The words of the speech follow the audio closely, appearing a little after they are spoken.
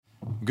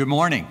Good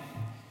morning.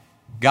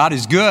 God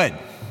is good.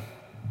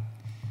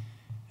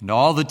 And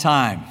all the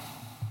time,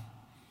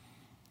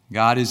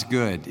 God is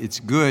good. It's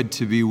good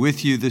to be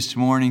with you this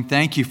morning.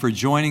 Thank you for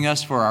joining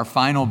us for our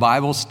final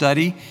Bible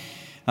study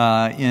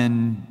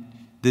in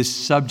this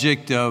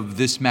subject of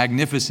this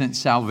magnificent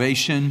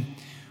salvation.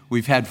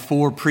 We've had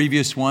 4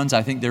 previous ones.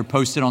 I think they're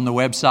posted on the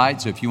website,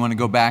 so if you want to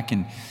go back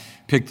and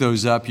pick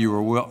those up, you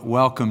are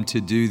welcome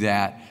to do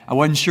that. I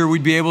wasn't sure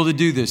we'd be able to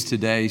do this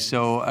today,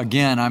 so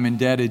again, I'm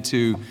indebted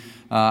to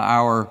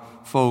our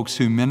folks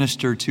who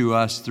minister to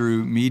us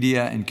through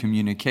media and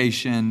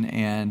communication,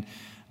 and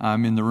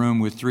I'm in the room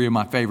with 3 of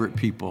my favorite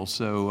people.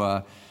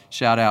 So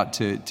shout out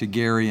to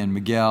Gary and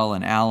Miguel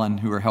and Alan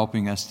who are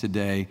helping us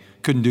today.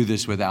 Couldn't do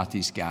this without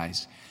these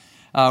guys.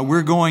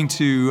 We're going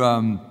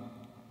to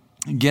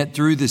get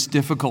through this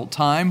difficult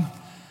time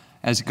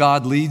as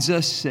God leads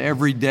us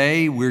every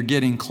day. We're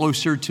getting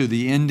closer to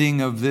the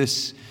ending of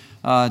this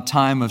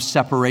time of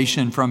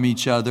separation from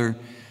each other.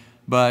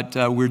 But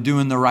we're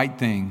doing the right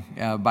thing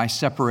by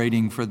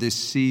separating for this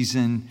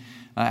season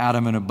out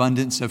of an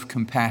abundance of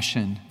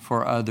compassion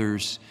for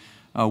others.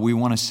 We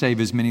want to save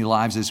as many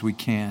lives as we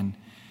can.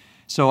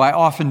 So I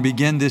often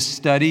begin this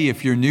study.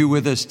 If you're new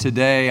with us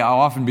today, I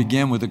often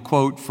begin with a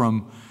quote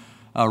from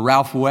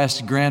Ralph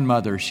West's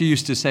grandmother. She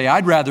used to say,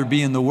 "I'd rather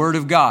be in the Word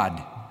of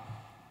God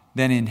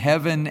than in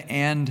heaven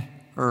and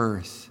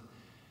earth,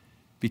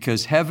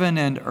 because heaven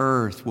and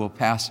earth will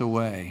pass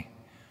away,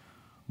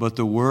 but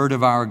the word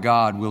of our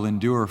God will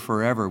endure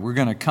forever." We're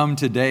going to come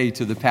today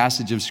to the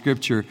passage of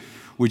Scripture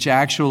which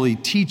actually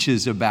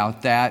teaches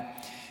about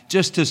that.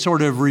 Just to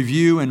sort of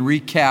review and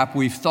recap,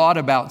 we've thought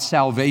about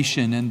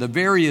salvation and the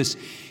various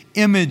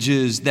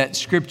images that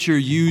Scripture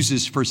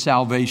uses for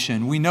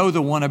salvation. We know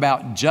the one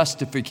about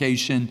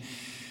justification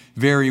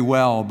very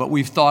well, but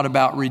we've thought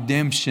about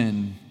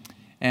redemption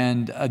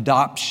and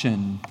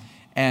adoption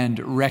and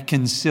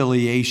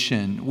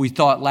reconciliation. We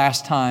thought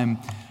last time,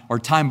 or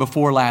time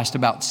before last,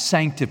 about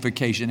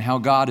sanctification, how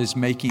God is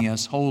making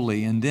us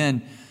holy. And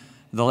then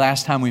the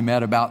last time we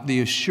met about the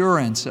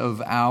assurance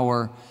of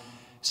our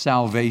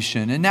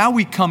salvation. And now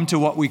we come to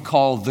what we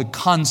call the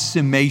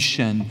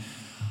consummation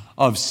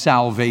of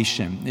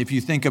salvation. If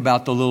you think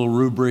about the little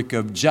rubric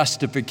of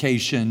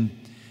justification,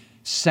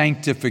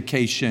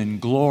 sanctification,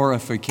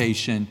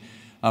 glorification,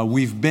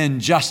 we've been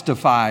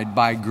justified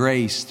by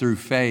grace through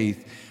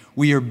faith.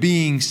 We are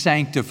being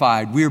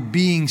sanctified. We're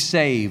being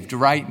saved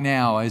right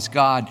now as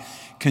God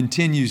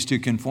continues to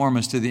conform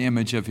us to the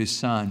image of His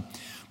Son.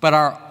 But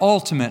our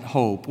ultimate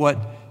hope,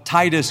 what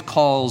Titus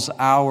calls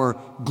our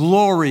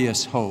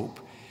glorious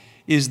hope,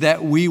 is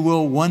that we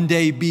will one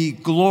day be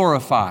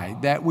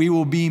glorified, that we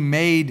will be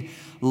made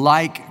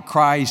like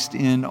Christ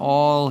in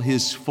all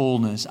His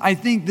fullness. I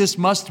think this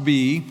must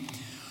be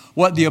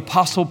what the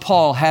Apostle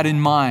Paul had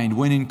in mind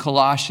when in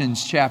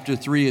Colossians chapter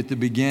 3 at the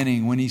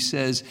beginning, when he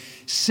says,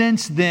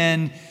 "Since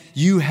then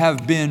you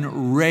have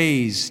been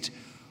raised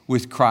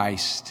with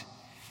Christ.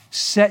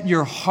 Set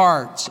your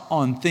hearts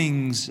on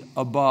things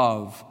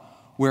above,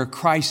 where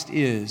Christ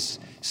is,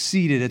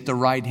 seated at the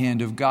right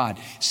hand of God.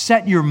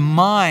 Set your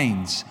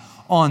minds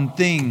on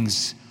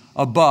things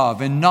above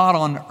and not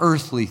on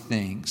earthly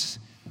things.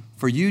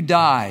 For you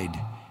died,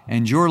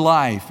 and your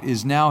life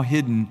is now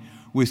hidden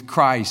with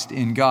Christ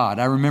in God."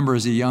 I remember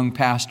as a young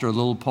pastor a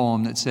little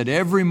poem that said,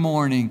 "Every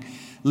morning,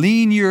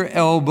 lean your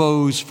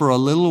elbows for a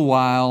little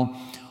while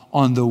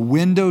on the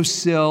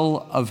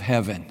windowsill of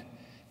heaven.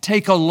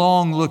 Take a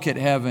long look at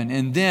heaven,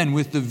 and then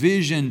with the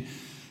vision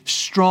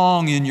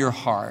strong in your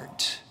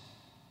heart,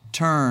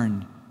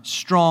 turn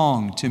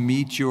strong to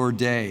meet your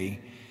day."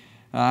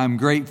 I'm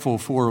grateful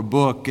for a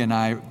book, and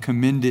I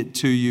commend it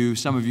to you.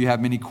 Some of you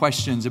have many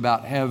questions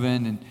about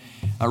heaven, and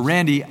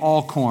Randy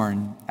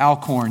Alcorn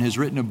has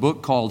written a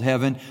book called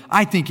Heaven.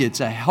 I think it's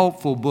a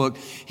helpful book.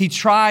 He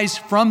tries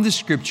from the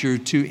Scripture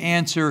to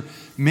answer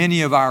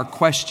many of our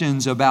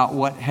questions about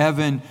what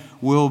heaven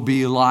will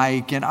be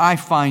like, and I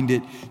find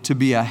it to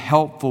be a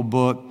helpful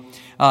book.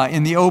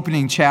 In the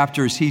opening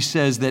chapters, he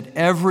says that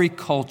every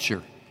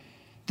culture,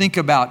 think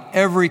about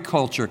every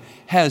culture,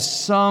 has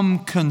some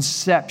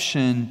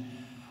conception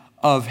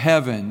of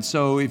heaven.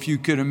 So if you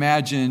could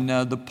imagine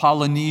the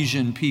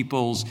Polynesian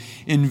peoples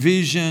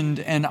envisioned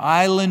an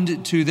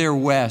island to their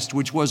west,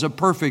 which was a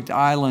perfect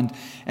island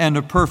and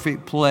a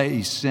perfect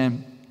place.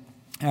 And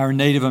our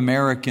Native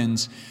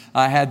Americans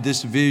had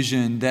this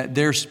vision that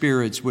their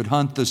spirits would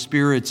hunt the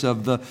spirits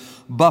of the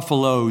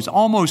buffaloes.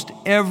 Almost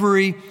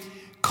every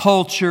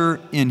culture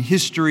in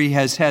history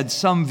has had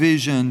some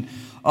vision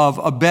of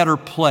a better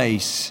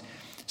place.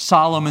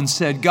 Solomon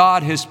said,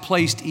 "God has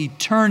placed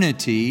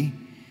eternity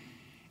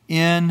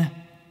in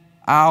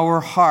our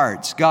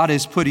hearts." God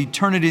has put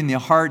eternity in the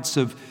hearts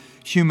of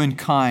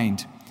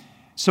humankind.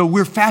 So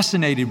we're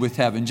fascinated with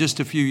heaven. Just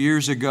a few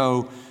years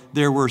ago,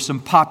 there were some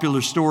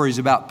popular stories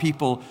about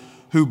people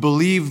who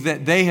believed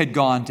that they had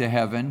gone to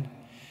heaven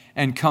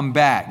and come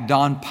back.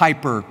 Don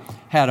Piper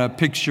had a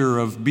picture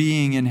of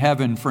being in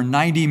heaven for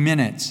 90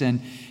 minutes,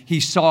 and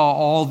he saw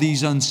all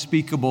these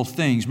unspeakable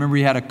things. Remember,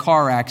 he had a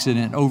car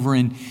accident over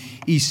in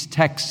East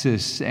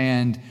Texas,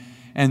 and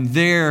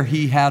there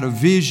he had a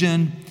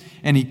vision,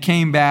 and he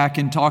came back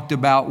and talked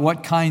about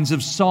what kinds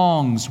of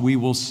songs we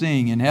will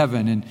sing in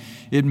heaven. And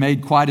it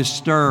made quite a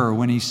stir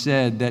when he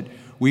said that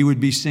we would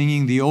be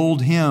singing the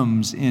old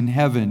hymns in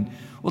heaven.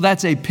 Well,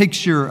 that's a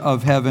picture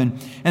of heaven.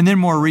 And then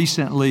more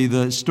recently,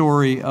 the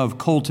story of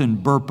Colton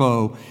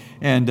Burpo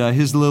and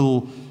his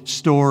little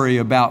story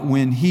about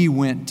when he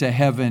went to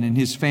heaven and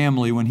his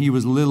family. When he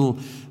was little,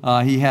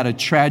 he had a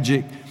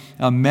tragic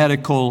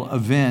medical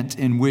event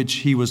in which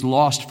he was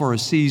lost for a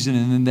season,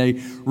 and then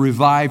they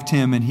revived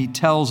him, and he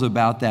tells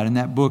about that, and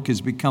that book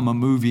has become a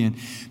movie. And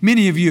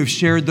many of you have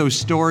shared those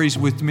stories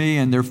with me,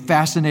 and they're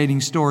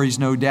fascinating stories,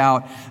 no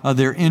doubt.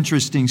 They're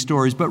interesting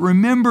stories. But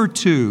remember,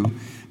 too,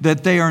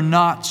 that they are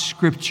not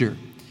Scripture.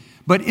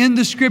 But in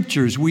the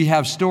Scriptures, we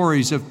have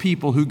stories of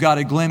people who got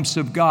a glimpse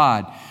of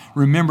God.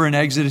 Remember in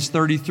Exodus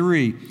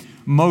 33,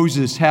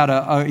 Moses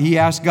he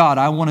asked God,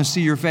 I want to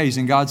see your face.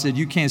 And God said,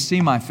 you can't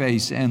see my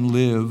face and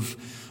live.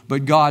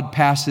 But God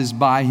passes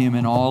by him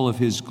in all of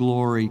his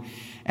glory.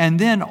 And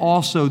then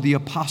also the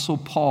Apostle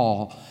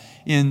Paul,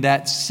 in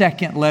that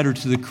second letter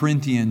to the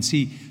Corinthians,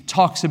 he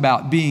talks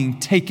about being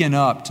taken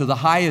up to the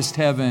highest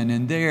heaven.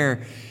 And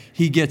there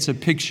he gets a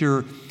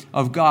picture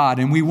of God.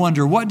 And we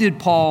wonder, what did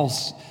Paul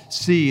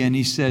see? And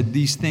he said,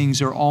 these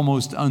things are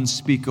almost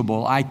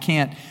unspeakable. I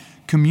can't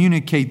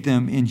communicate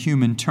them in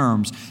human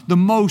terms. The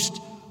most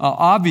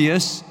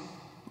obvious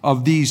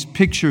of these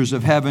pictures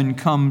of heaven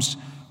comes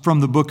from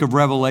the book of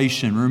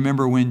Revelation.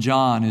 Remember when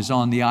John is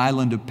on the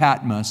island of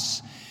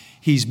Patmos,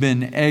 he's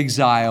been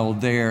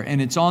exiled there,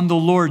 and it's on the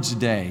Lord's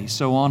Day,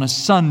 so on a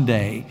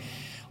Sunday,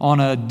 on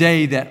a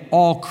day that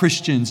all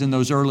Christians in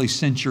those early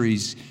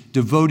centuries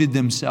devoted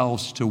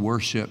themselves to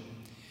worship.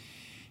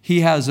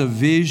 He has a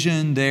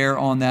vision there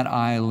on that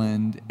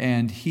island,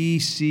 and he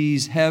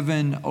sees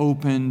heaven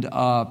opened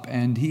up,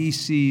 and he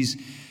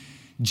sees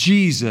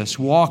Jesus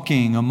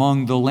walking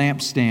among the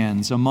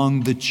lampstands,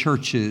 among the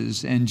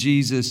churches. And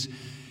Jesus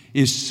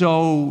is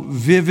so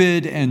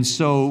vivid and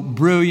so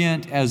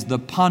brilliant as the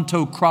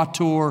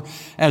Pantocrator,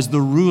 as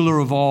the ruler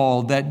of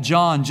all, that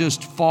John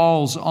just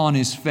falls on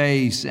his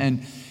face,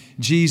 and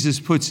Jesus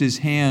puts his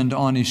hand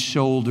on his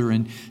shoulder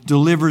and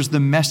delivers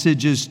the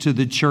messages to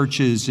the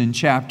churches in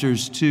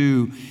chapters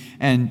 2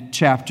 and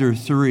chapter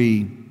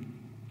 3.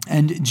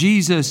 And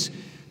Jesus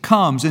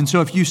comes. And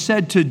so if you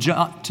said to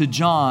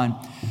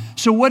John,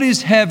 so what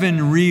is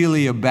heaven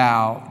really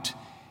about?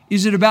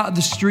 Is it about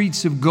the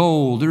streets of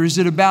gold, or is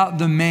it about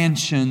the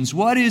mansions?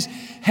 What is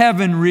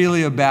heaven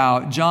really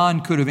about?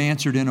 John could have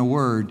answered in a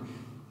word,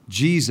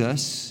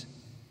 Jesus.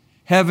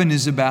 Heaven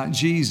is about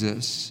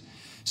Jesus.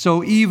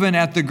 So even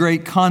at the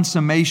great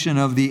consummation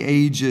of the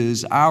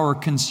ages, our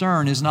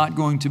concern is not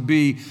going to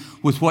be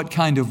with what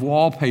kind of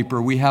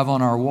wallpaper we have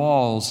on our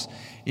walls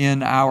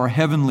in our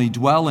heavenly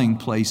dwelling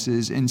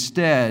places.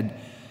 Instead,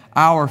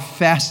 our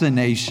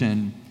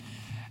fascination,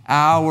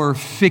 our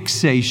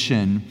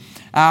fixation,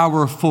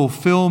 our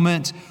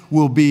fulfillment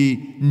will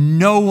be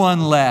no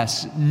one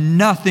less,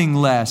 nothing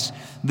less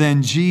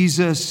than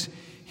Jesus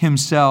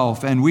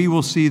Himself, and we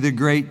will see the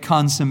great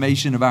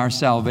consummation of our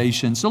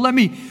salvation. So let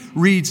me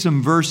read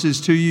some verses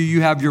to you.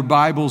 You have your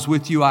Bibles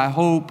with you, I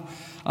hope.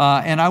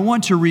 And I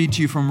want to read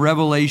to you from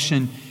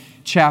Revelation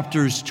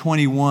chapters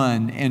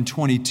 21 and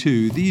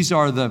 22. These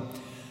are the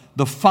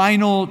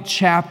final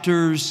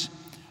chapters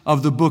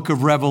of the book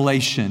of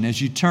Revelation.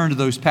 As you turn to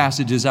those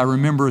passages, I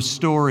remember a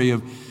story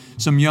of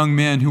some young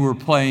men who were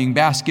playing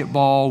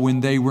basketball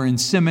when they were in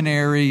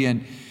seminary,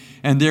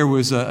 and there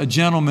was a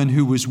gentleman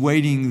who was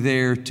waiting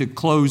there to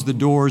close the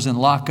doors and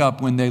lock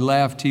up when they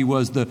left. He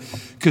was the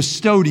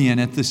custodian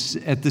at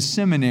the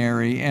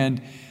seminary.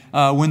 And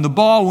when the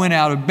ball went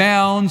out of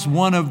bounds,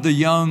 one of the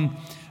young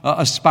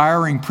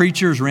aspiring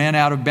preachers ran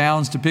out of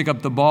bounds to pick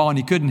up the ball, and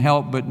he couldn't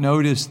help but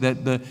notice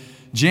that the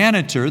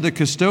janitor, the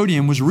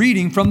custodian, was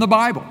reading from the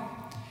Bible.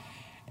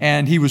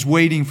 And he was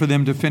waiting for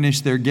them to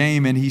finish their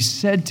game, and he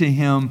said to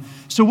him,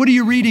 "So what are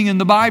you reading in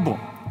the Bible?"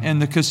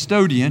 And the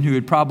custodian, who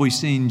had probably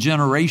seen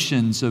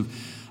generations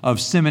of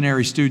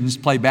seminary students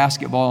play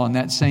basketball in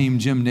that same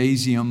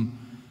gymnasium,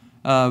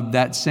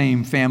 that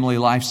same family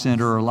life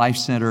center or life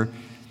center,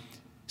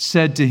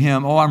 said to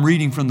him, "Oh, I'm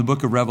reading from the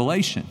book of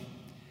Revelation."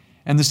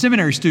 And the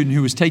seminary student,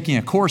 who was taking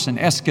a course in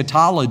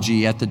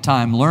eschatology at the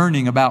time,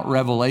 learning about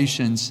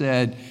Revelation,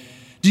 said,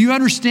 "Do you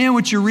understand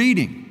what you're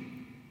reading?"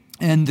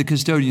 And the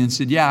custodian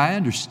said, "Yeah, I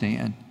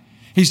understand."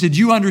 He said,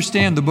 "You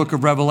understand the book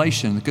of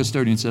Revelation?" The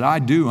custodian said, "I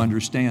do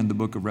understand the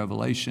book of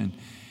Revelation."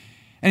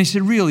 And he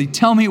said, "Really,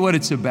 tell me what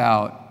it's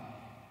about."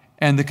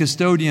 And the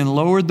custodian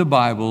lowered the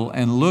Bible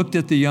and looked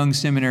at the young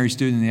seminary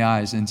student in the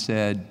eyes and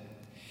said,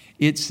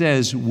 "It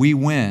says we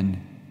win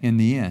in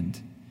the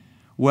end."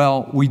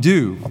 Well, we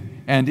do.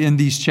 And in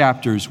these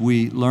chapters,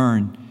 we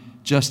learn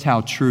just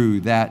how true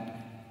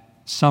that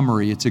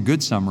summary, it's a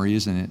good summary,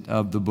 isn't it,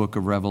 of the book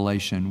of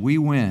Revelation. We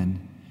win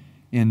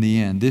in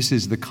the end. This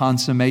is the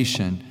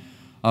consummation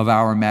of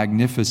our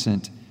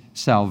magnificent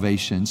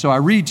salvation. So I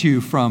read to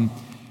you from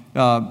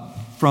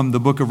the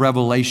book of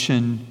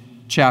Revelation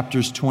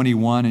chapters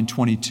 21 and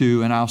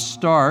 22, and I'll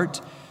start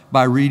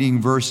by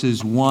reading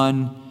verses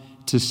 1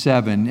 to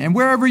 7. And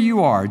wherever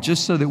you are,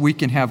 just so that we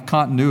can have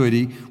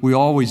continuity, we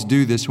always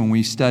do this when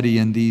we study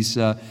in these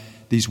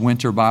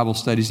winter Bible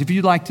studies. If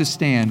you'd like to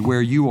stand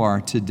where you are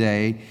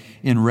today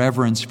in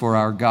reverence for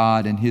our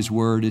God and His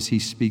Word as He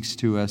speaks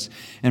to us.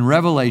 In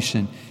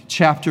Revelation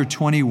chapter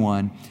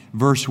 21,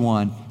 verse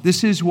 1,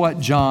 this is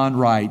what John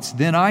writes.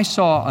 Then I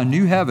saw a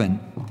new heaven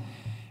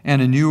and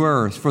a new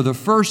earth, for the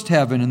first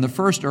heaven and the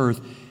first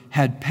earth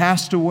had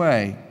passed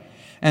away,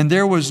 and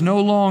there was no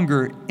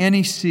longer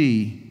any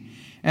sea.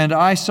 And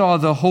I saw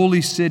the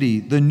holy city,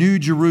 the new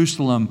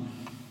Jerusalem,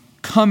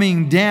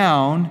 coming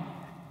down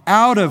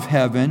out of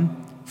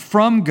heaven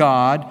from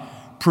God,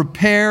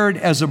 prepared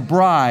as a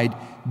bride,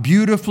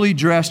 beautifully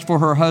dressed for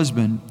her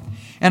husband.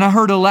 And I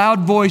heard a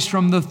loud voice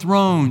from the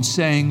throne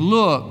saying,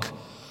 "Look,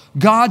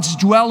 God's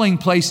dwelling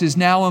place is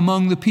now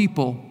among the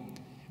people,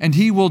 and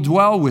He will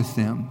dwell with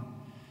them,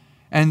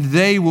 and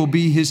they will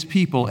be His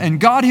people. And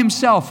God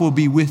Himself will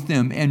be with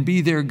them and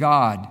be their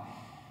God.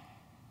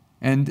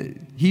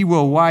 And He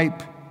will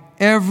wipe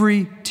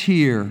every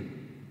tear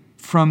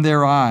from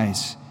their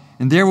eyes.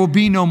 And there will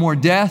be no more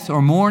death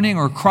or mourning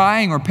or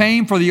crying or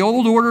pain, for the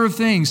old order of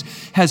things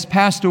has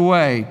passed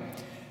away."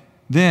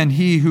 Then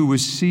He who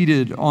was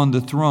seated on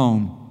the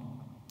throne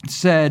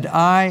said,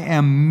 "I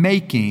am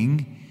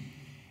making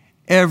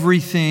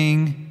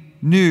everything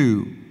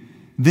new."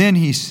 Then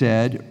He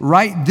said,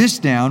 "Write this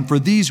down, for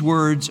these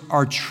words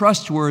are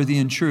trustworthy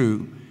and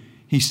true."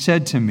 He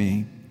said to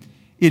me,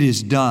 "It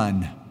is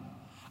done.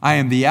 I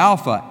am the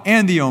Alpha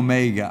and the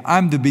Omega.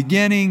 I'm the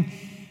beginning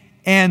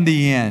and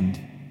the end.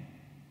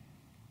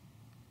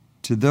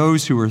 To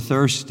those who are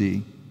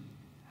thirsty,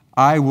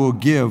 I will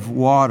give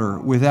water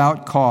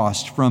without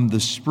cost from the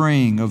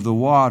spring of the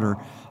water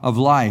of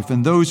life.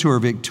 And those who are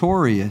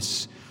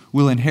victorious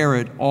will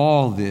inherit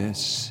all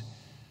this.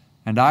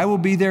 And I will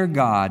be their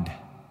God,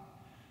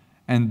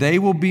 and they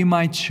will be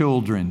my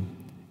children."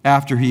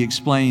 After He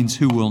explains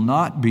who will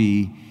not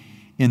be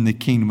in the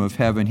kingdom of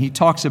heaven, He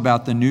talks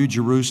about the new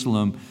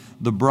Jerusalem,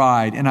 the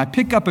bride. And I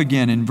pick up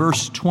again in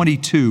verse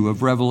 22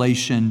 of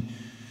Revelation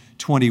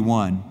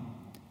 21.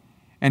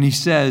 And He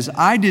says,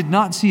 "I did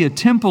not see a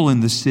temple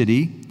in the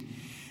city,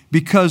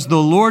 because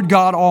the Lord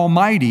God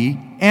Almighty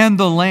and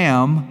the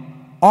Lamb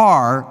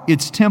are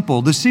its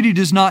temple. The city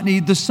does not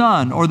need the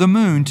sun or the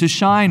moon to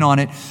shine on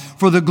it,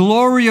 for the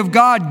glory of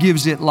God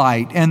gives it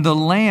light, and the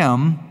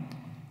Lamb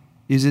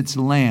is its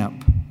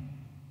lamp.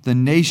 The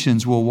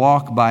nations will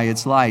walk by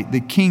its light. The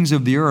kings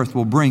of the earth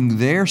will bring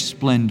their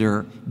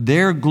splendor,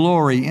 their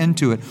glory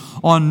into it.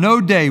 On no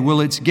day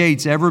will its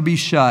gates ever be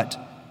shut,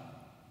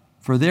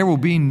 for there will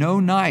be no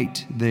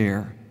night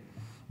there.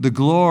 The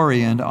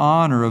glory and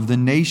honor of the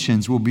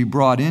nations will be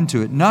brought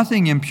into it.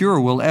 Nothing impure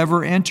will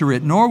ever enter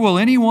it, nor will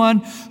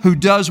anyone who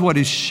does what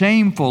is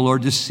shameful or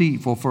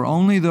deceitful, for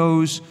only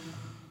those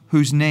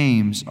whose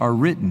names are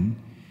written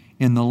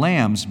in the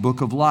Lamb's book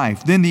of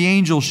life." Then the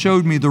angel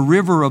showed me the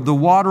river of the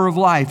water of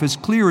life, as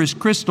clear as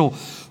crystal,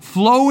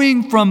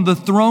 flowing from the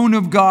throne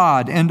of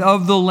God and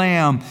of the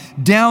Lamb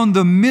down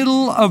the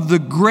middle of the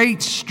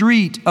great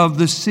street of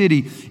the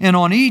city. And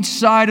on each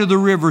side of the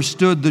river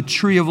stood the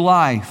tree of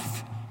life,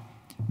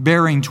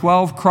 bearing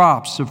 12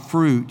 crops of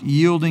fruit,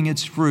 yielding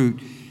its fruit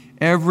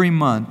every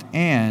month.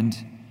 And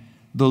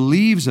the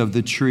leaves of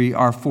the tree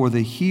are for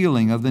the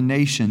healing of the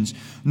nations.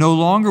 No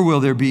longer will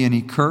there be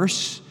any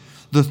curse.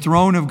 The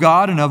throne of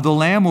God and of the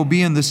Lamb will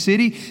be in the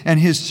city, and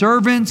His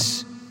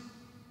servants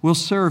will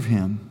serve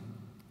Him.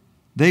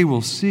 They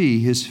will see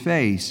His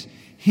face.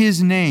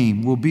 His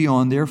name will be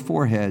on their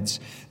foreheads.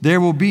 There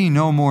will be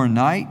no more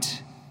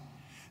night.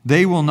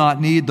 They will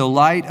not need the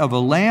light of a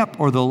lamp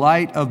or the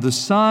light of the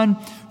sun,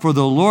 for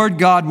the Lord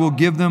God will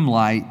give them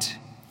light,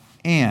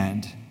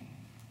 and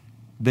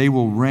they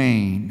will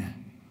reign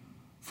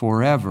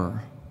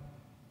forever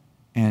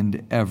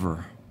and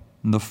ever.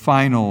 And the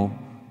final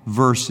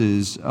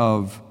verses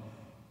of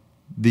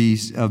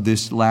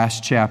this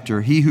last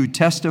chapter: "He who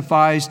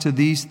testifies to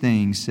these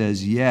things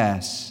says,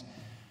 'Yes,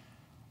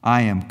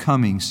 I am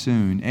coming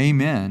soon.'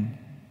 Amen.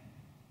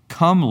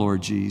 Come,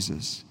 Lord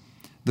Jesus."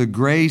 The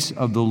grace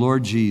of the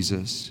Lord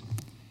Jesus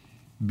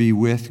be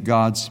with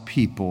God's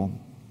people.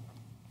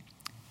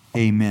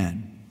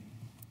 Amen.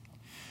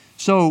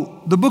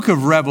 So the book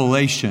of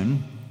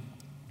Revelation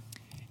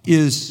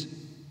is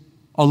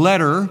a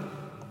letter,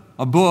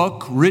 a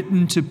book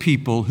written to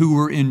people who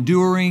were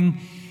enduring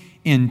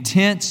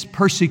intense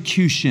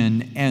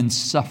persecution and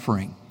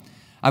suffering.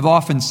 I've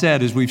often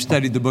said, as we've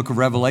studied the book of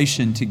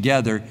Revelation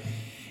together,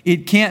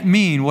 it can't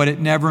mean what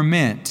it never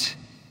meant.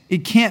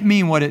 It can't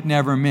mean what it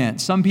never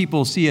meant. Some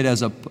people see it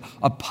as a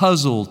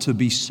puzzle to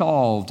be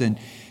solved, and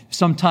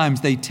sometimes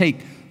they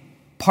take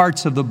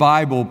parts of the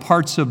Bible,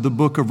 parts of the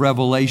book of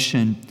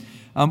Revelation.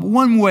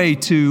 One way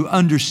to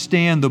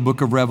understand the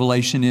book of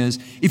Revelation is,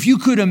 if you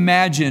could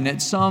imagine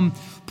at some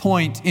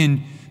point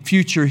in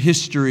future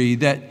history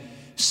that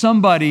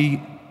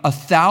somebody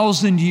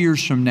 1,000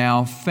 years from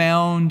now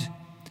found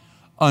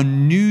a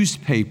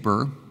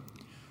newspaper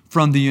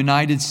from the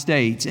United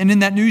States. And in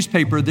that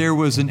newspaper, there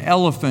was an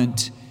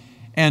elephant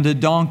and a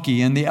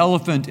donkey, and the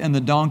elephant and the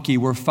donkey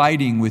were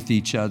fighting with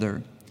each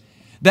other.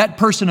 That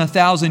person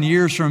 1,000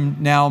 years from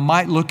now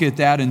might look at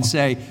that and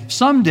say,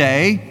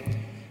 someday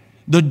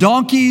the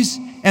donkeys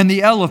and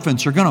the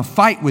elephants are going to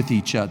fight with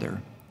each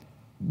other.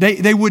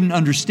 They wouldn't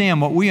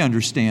understand what we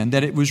understand,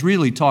 that it was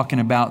really talking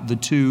about the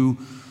two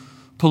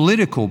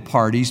political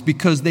parties,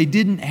 because they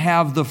didn't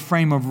have the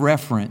frame of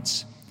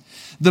reference.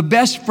 The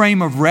best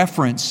frame of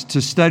reference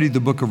to study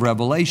the book of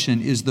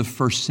Revelation is the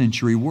first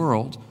century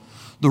world.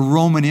 The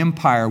Roman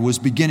Empire was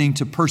beginning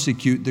to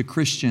persecute the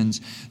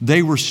Christians.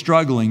 They were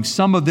struggling.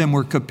 Some of them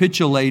were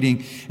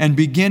capitulating and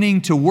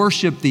beginning to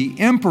worship the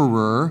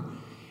emperor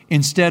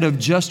instead of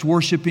just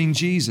worshiping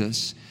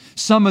Jesus.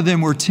 Some of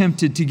them were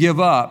tempted to give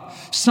up.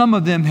 Some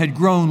of them had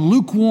grown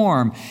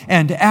lukewarm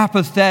and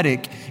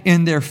apathetic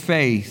in their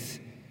faith.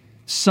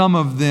 Some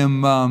of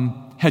them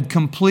had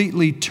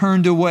completely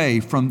turned away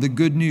from the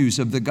good news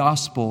of the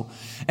gospel.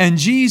 And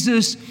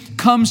Jesus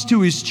comes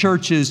to his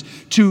churches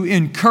to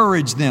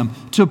encourage them,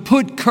 to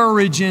put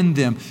courage in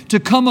them, to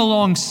come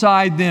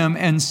alongside them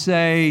and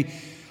say,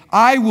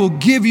 I will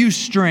give you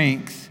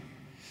strength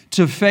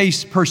to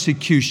face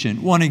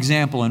persecution. One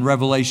example in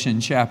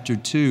Revelation chapter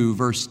 2,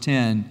 verse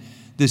 10,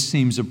 this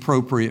seems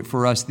appropriate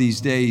for us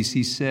these days.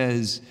 He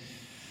says,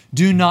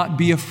 do not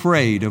be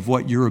afraid of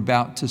what you're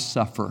about to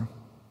suffer.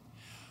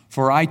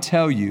 For I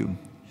tell you,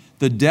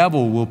 the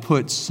devil will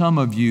put some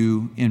of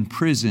you in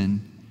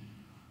prison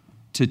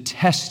to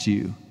test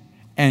you,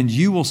 and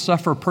you will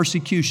suffer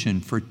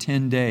persecution for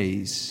 10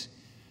 days.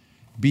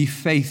 Be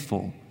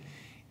faithful,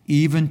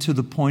 even to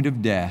the point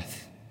of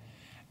death,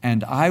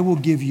 and I will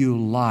give you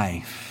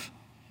life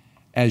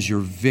as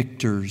your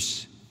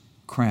victor's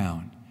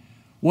crown.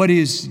 What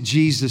is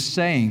Jesus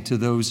saying to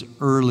those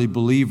early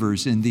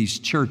believers in these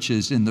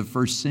churches in the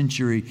first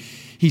century?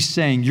 He's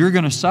saying, you're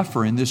going to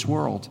suffer in this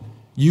world.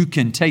 You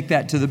can take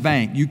that to the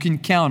bank. You can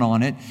count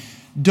on it.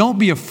 Don't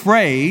be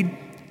afraid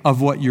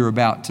of what you're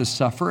about to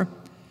suffer.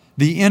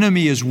 The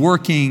enemy is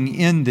working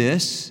in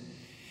this.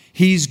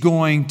 He's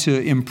going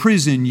to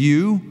imprison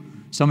you.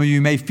 Some of you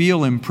may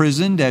feel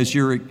imprisoned as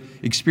you're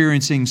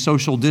experiencing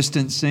social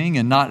distancing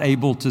and not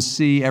able to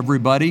see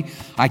everybody.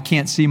 I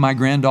can't see my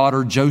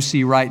granddaughter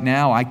Josie right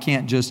now. I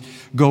can't just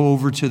go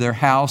over to their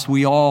house.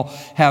 We all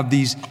have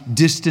these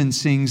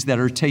distancings that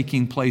are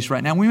taking place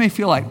right now. We may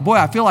feel like, boy,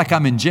 I feel like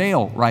I'm in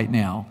jail right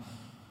now.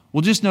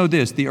 Well, just know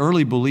this, the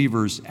early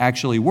believers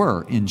actually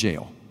were in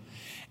jail.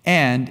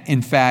 And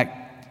in fact,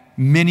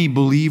 many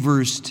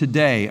believers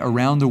today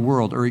around the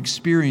world are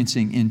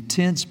experiencing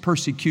intense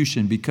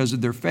persecution because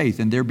of their faith,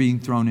 and they're being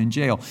thrown in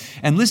jail.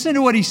 And listen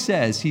to what he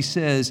says. He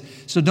says,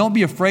 so don't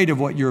be afraid of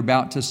what you're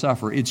about to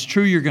suffer. It's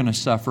true you're going to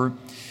suffer.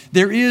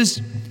 There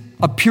is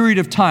a period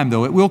of time,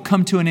 though. It will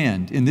come to an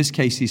end. In this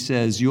case, he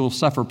says, you'll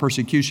suffer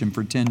persecution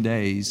for 10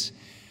 days.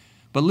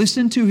 But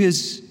listen to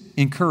his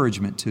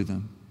encouragement to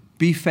them.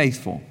 Be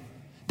faithful.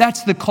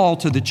 That's the call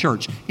to the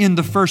church in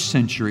the first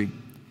century.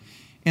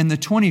 In the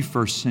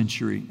 21st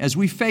century, as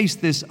we face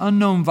this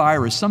unknown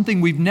virus,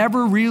 something we've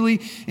never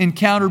really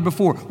encountered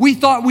before. We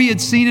thought we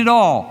had seen it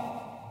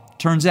all.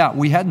 Turns out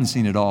we hadn't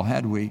seen it all,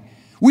 had we?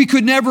 We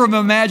could never have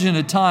imagined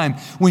a time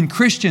when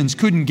Christians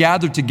couldn't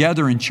gather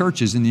together in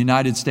churches in the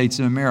United States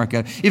of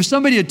America. If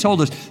somebody had told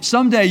us,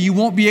 someday you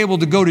won't be able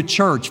to go to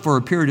church for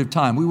a period of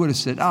time, we would have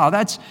said,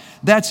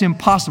 that's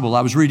impossible.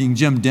 I was reading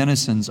Jim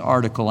Dennison's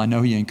article. I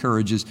know he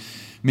encourages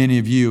many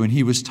of you, and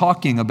he was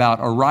talking about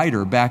a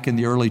writer back in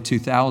the early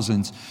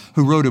 2000s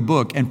who wrote a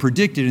book and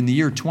predicted in the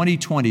year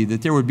 2020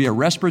 that there would be a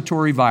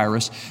respiratory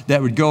virus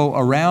that would go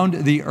around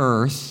the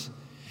earth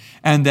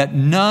and that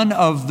none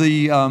of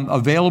the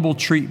available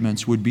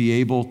treatments would be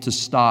able to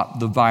stop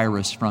the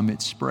virus from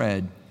its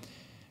spread.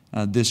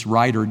 This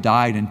writer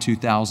died in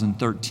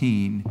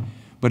 2013.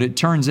 But it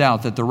turns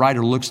out that the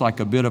writer looks like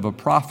a bit of a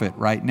prophet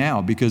right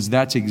now, because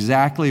that's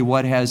exactly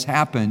what has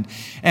happened.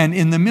 And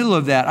in the middle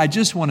of that, I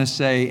just want to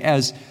say,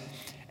 as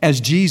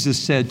Jesus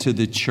said to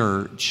the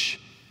church,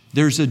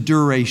 there's a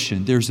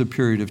duration, there's a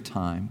period of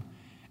time.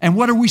 And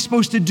what are we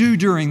supposed to do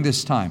during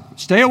this time?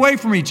 Stay away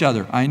from each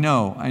other. I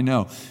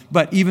know.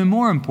 But even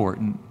more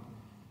important,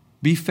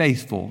 be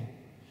faithful.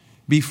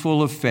 Be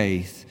full of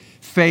faith.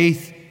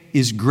 Faith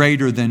is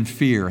greater than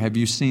fear. Have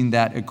you seen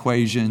that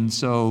equation?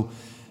 So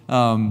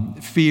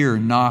fear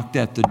knocked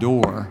at the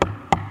door.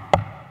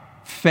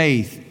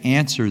 Faith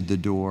answered the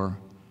door.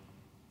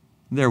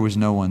 There was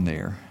no one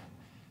there.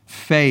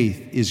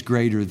 Faith is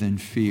greater than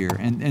fear.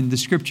 And the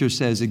scripture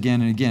says again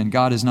and again,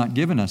 God has not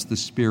given us the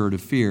spirit of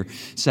fear,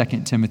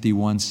 2 Timothy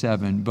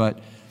 1:7, but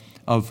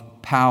of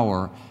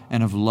power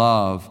and of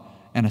love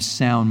and a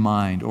sound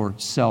mind, or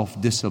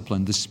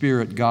self-discipline. The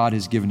spirit God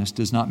has given us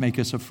does not make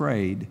us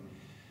afraid.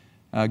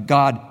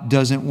 God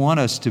doesn't want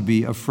us to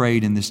be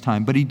afraid in this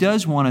time, but He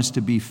does want us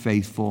to be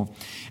faithful.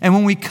 And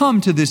when we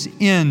come to this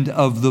end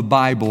of the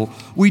Bible,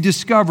 we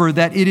discover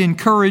that it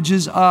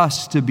encourages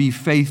us to be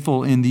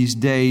faithful in these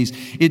days.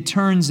 It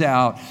turns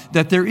out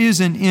that there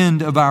is an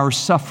end of our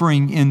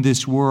suffering in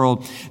this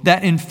world,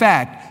 that in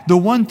fact, the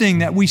one thing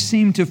that we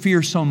seem to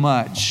fear so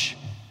much,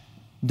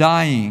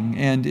 dying,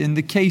 and in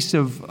the case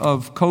of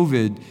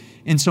COVID,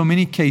 in so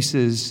many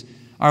cases,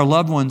 our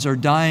loved ones are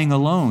dying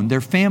alone. Their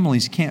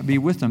families can't be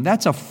with them.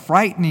 That's a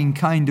frightening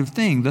kind of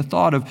thing, the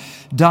thought of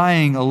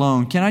dying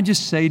alone. Can I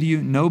just say to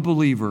you, no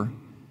believer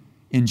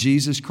in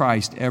Jesus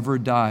Christ ever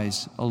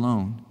dies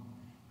alone,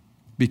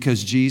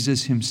 because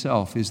Jesus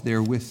Himself is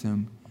there with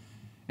them.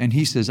 And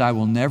He says, I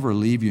will never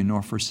leave you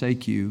nor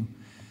forsake you.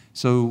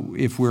 So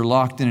if we're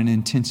locked in an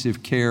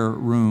intensive care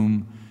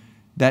room,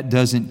 that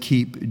doesn't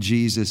keep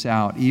Jesus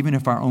out, even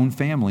if our own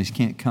families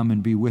can't come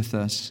and be with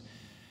us.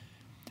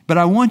 But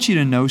I want you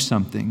to know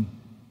something,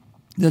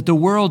 that the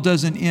world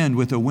doesn't end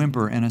with a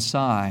whimper and a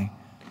sigh,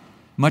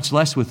 much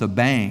less with a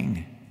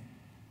bang.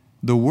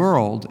 The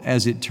world,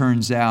 as it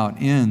turns out,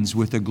 ends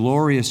with a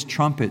glorious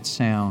trumpet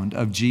sound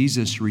of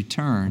Jesus'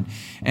 return.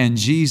 And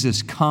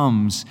Jesus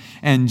comes,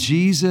 and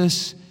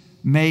Jesus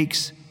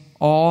makes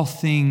all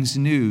things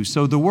new.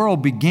 So the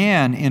world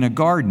began in a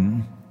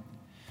garden,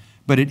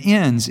 but it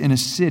ends in a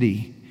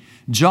city.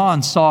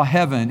 John saw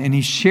heaven, and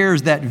he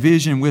shares that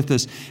vision with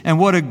us. And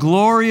what a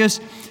glorious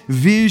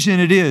vision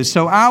it is.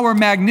 So our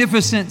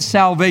magnificent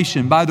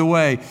salvation, by the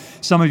way,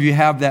 some of you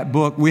have that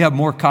book. We have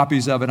more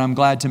copies of it. I'm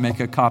glad to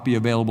make a copy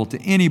available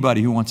to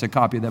anybody who wants a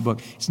copy of that book.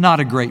 It's not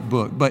a great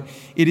book, but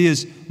it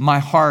is my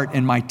heart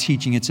and my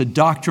teaching. It's a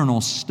doctrinal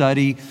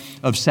study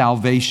of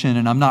salvation,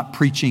 and I'm not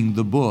preaching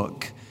the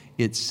book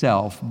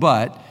itself,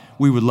 but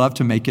we would love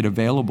to make it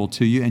available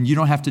to you, and you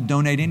don't have to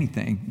donate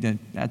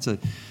anything. That's a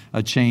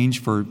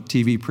change for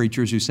TV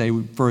preachers who say,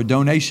 for a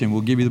donation,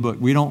 we'll give you the book.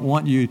 We don't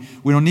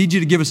need you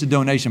to give us a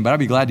donation, but I'd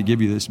be glad to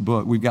give you this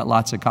book. We've got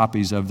lots of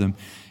copies of them,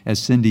 as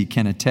Cindy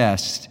can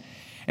attest.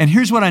 And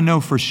here's what I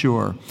know for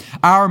sure.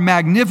 Our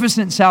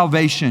magnificent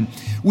salvation,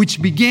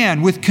 which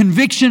began with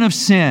conviction of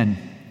sin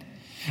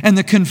and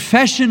the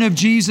confession of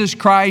Jesus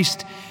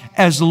Christ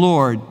as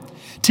Lord,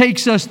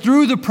 takes us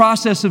through the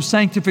process of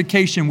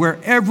sanctification, where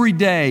every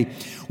day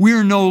we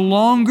are no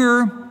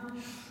longer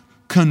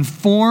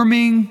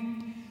conforming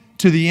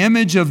to the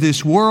image of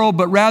this world,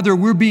 but rather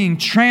we're being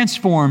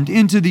transformed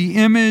into the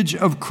image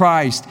of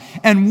Christ.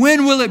 And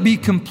when will it be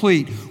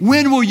complete?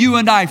 When will you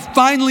and I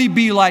finally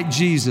be like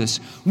Jesus?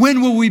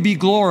 When will we be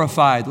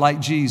glorified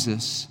like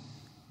Jesus?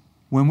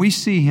 When we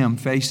see Him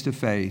face to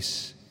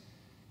face.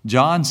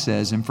 John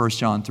says in 1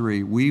 John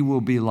 3, we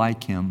will be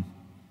like Him.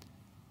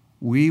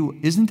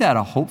 Isn't that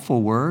a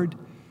hopeful word?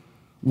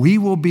 We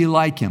will be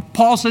like Him.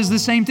 Paul says the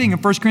same thing in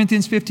 1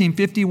 Corinthians 15,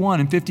 51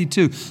 and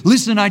 52.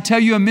 Listen, I tell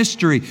you a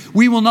mystery.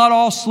 We will not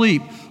all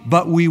sleep,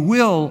 but we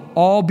will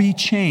all be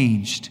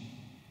changed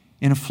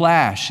in a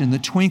flash, in the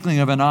twinkling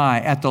of an eye,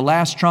 at the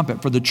last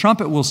trumpet. For the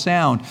trumpet will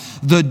sound.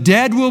 The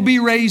dead will be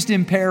raised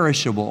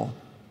imperishable,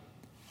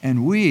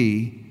 and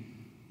we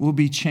will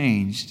be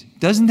changed.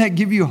 Doesn't that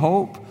give you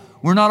hope?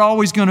 We're not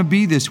always going to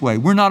be this way.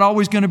 We're not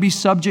always going to be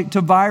subject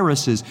to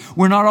viruses.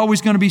 We're not always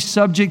going to be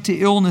subject to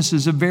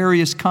illnesses of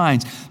various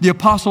kinds. The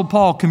Apostle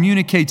Paul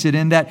communicates it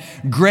in that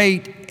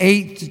great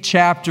 8th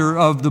chapter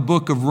of the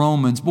book of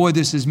Romans. Boy,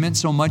 this has meant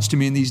so much to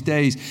me in these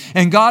days.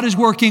 And God is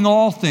working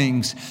all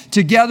things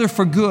together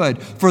for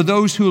good for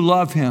those who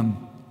love Him,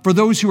 for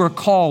those who are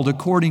called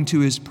according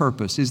to His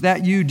purpose. Is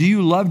that you? Do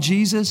you love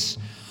Jesus?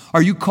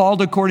 Are you called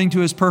according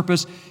to His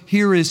purpose?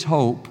 Here is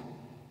hope.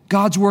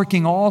 God's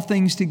working all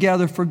things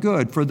together for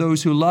good for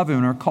those who love Him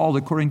and are called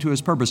according to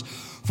His purpose.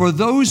 For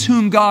those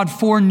whom God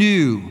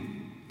foreknew,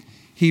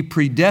 He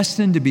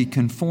predestined to be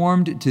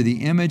conformed to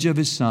the image of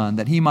His Son,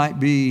 that He might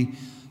be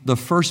the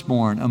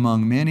firstborn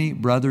among many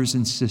brothers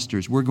and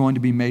sisters. We're going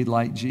to be made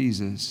like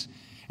Jesus.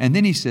 And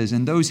then He says,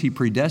 and those He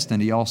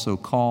predestined, He also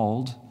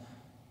called.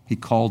 He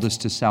called us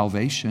to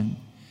salvation.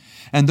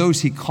 And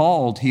those He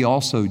called, He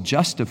also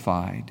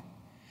justified.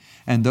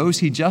 And those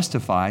He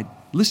justified,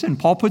 listen,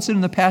 Paul puts it in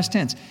the past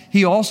tense.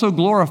 He also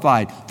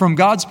glorified. From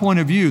God's point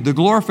of view, the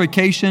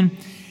glorification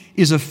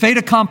is a fait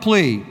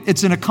accompli.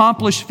 It's an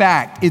accomplished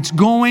fact. It's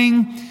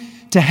going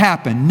to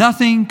happen.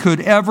 Nothing could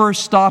ever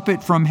stop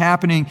it from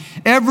happening.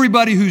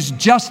 Everybody who's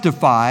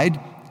justified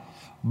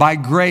by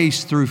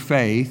grace through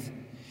faith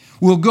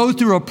will go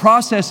through a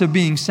process of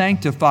being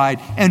sanctified.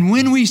 And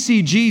when we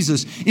see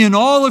Jesus in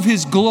all of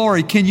His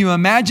glory, can you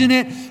imagine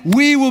it?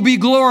 We will be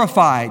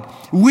glorified.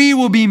 We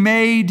will be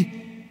made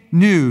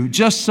new,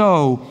 just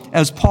so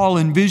as Paul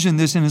envisioned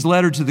this in his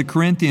letter to the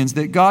Corinthians,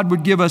 that God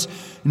would give us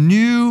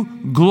new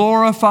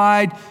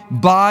glorified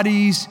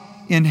bodies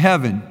in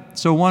heaven.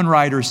 So one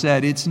writer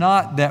said, it's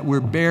not that we're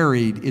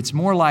buried, it's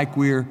more like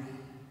we're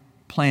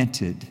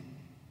planted,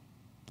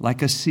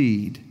 like a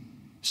seed,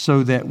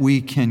 so that we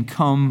can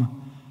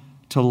come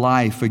to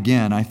life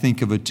again. I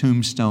think of a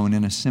tombstone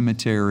in a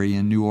cemetery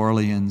in New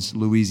Orleans,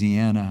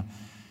 Louisiana,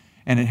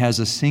 and it has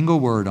a single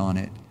word on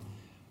it: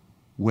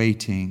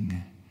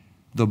 waiting.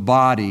 the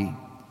body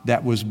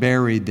that was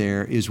buried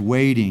there is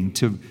waiting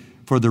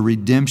for the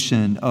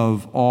redemption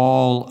of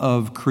all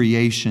of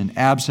creation.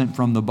 Absent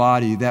from the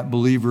body, that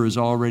believer is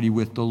already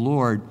with the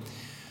Lord.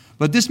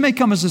 But this may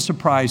come as a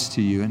surprise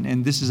to you,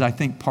 and this is, I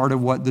think, part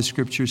of what the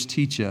Scriptures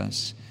teach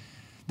us,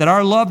 that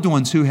our loved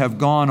ones who have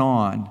gone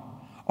on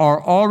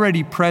are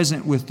already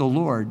present with the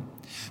Lord.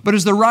 But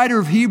as the writer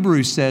of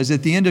Hebrews says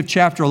at the end of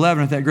chapter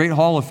 11, at that great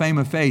hall of fame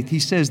of faith, he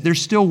says, they're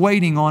still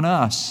waiting on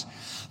us.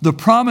 The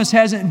promise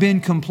hasn't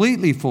been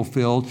completely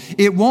fulfilled.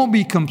 It won't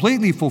be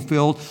completely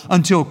fulfilled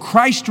until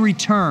Christ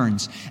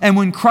returns. And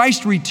when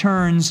Christ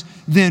returns,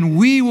 then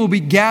we will be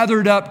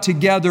gathered up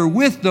together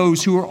with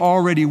those who are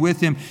already with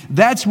Him.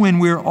 That's when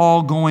we're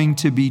all going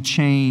to be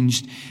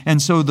changed.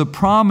 And so the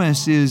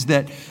promise is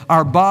that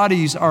our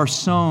bodies are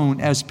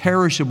sown as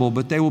perishable,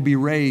 but they will be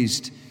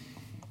raised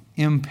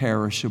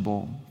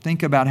imperishable.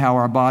 Think about how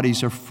our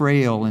bodies are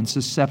frail and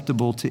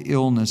susceptible to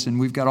illness, and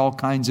we've got all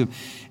kinds of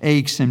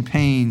aches and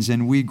pains,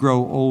 and we grow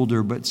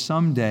older. But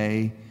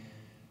someday,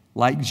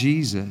 like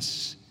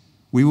Jesus,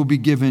 we will be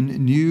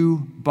given new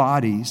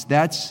bodies.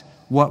 That's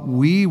what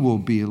we will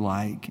be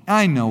like.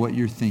 I know what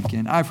you're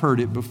thinking. I've heard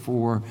it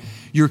before.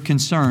 You're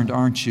concerned,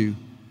 aren't you?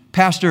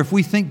 Pastor, if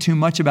we think too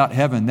much about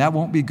heaven, that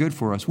won't be good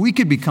for us. We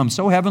could become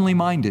so heavenly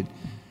minded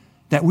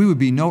that we would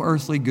be no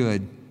earthly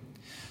good.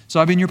 So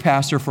I've been your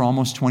pastor for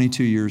almost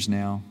 22 years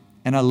now,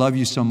 and I love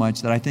you so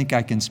much that I think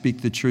I can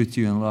speak the truth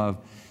to you in love.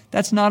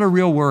 That's not a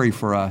real worry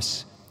for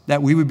us,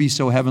 that we would be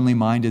so heavenly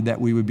minded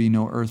that we would be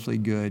no earthly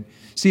good.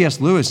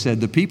 C.S. Lewis said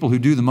the people who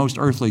do the most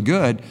earthly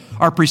good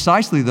are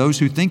precisely those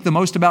who think the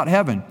most about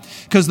heaven.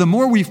 Because the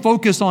more we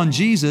focus on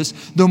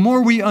Jesus, the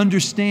more we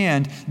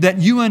understand that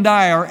you and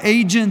I are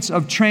agents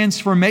of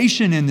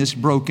transformation in this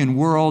broken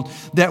world,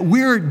 that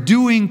we're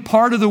doing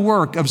part of the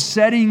work of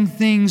setting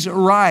things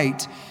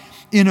right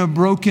in a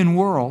broken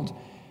world.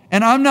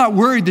 And I'm not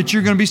worried that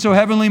you're going to be so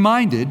heavenly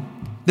minded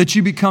that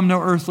you become no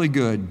earthly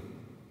good.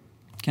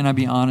 Can I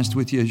be honest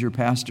with you as your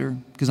pastor?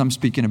 Because I'm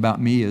speaking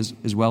about me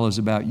as well as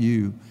about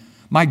you.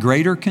 My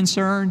greater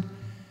concern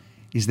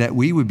is that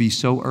we would be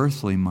so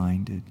earthly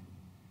minded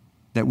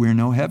that we're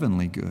no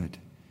heavenly good.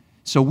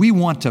 So we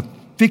want to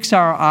fix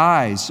our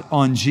eyes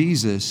on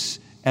Jesus,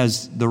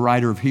 as the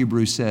writer of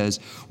Hebrews says.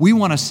 We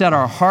want to set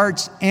our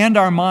hearts and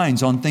our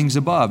minds on things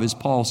above, as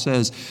Paul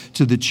says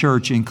to the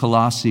church in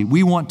Colossae.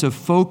 We want to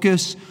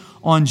focus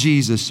on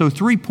Jesus. So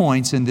 3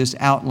 points in this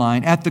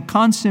outline. At the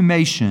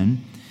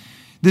consummation,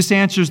 this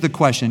answers the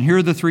question. Here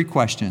are the 3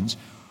 questions.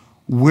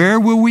 Where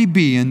will we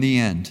be in the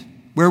end?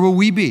 Where will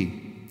we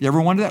be? You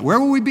ever wonder that? Where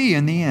will we be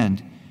in the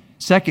end?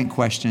 Second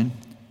question,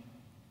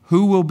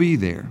 who will be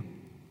there?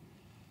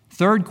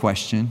 Third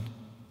question,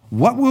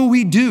 what will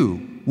we do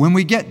when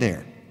we get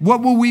there?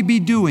 What will we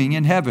be doing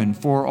in heaven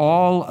for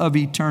all of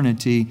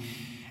eternity?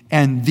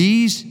 And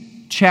these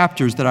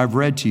chapters that I've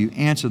read to you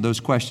answer those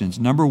questions.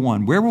 Number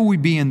 1, where will we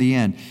be in the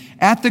end?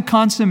 At the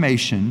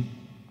consummation,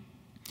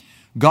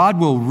 God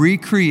will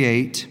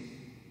recreate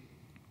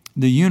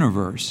the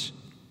universe.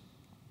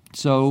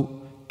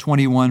 So,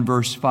 21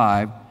 verse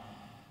 5,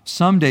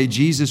 someday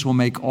Jesus will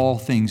make all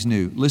things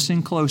new.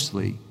 Listen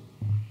closely.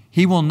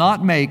 He will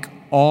not make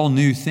all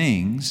new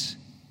things.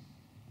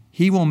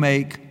 He will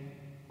make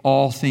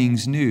all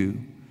things new.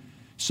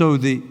 So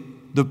the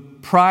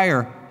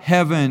prior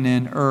heaven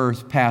and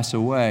earth pass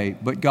away,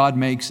 but God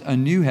makes a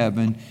new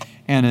heaven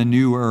and a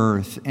new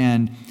earth.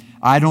 And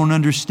I don't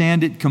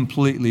understand it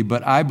completely,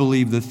 but I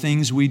believe the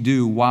things we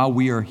do while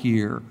we are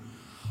here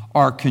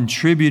are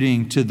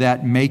contributing to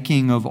that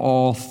making of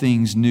all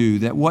things new.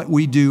 That what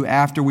we do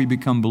after we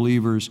become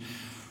believers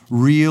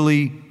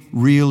really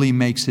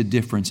makes a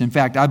difference. In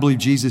fact, I believe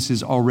Jesus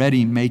is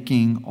already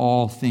making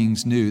all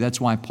things new. That's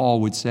why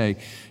Paul would say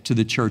to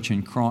the church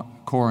in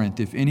Corinth,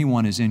 if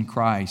anyone is in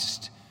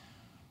Christ,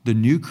 the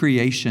new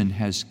creation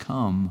has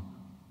come.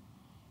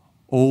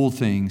 Old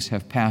things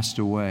have passed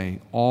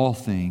away. All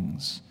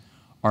things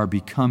are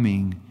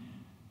becoming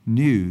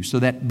new. So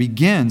that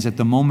begins at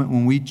the moment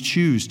when we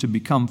choose to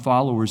become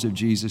followers of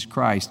Jesus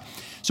Christ.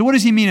 So what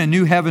does he mean a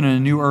new heaven and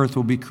a new earth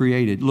will be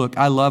created? Look,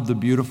 I love the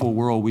beautiful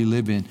world we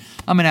live in.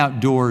 I'm an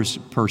outdoors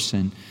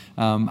person.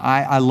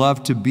 I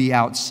love to be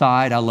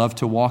outside. I love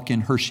to walk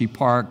in Hershey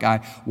Park. I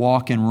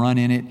walk and run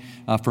in it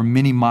for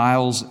many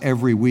miles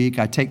every week.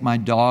 I take my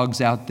dogs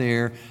out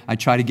there. I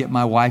try to get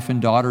my wife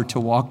and daughter to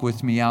walk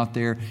with me out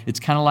there. It's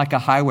kind of like a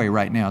highway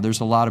right now. There's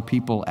a lot of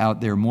people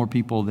out there, more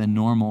people than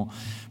normal.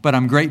 But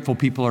I'm grateful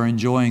people are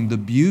enjoying the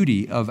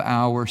beauty of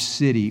our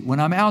city. When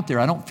I'm out there,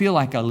 I don't feel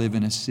like I live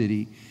in a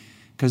city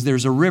because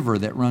there's a river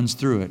that runs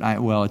through it.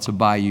 It's a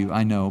bayou,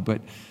 I know, but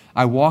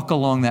I walk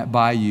along that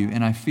bayou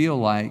and I feel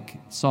like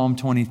Psalm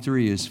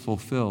 23 is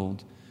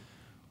fulfilled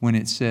when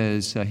it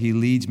says, he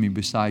leads me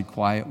beside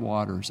quiet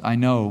waters. I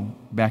know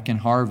back in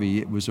Harvey,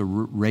 it was a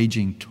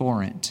raging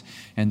torrent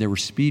and there were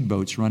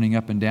speedboats running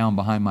up and down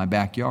behind my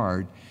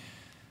backyard.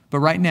 But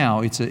right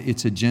now, it's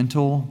a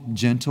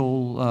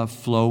gentle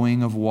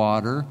flowing of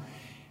water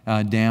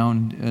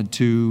down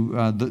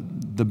to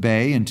the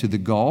bay and to the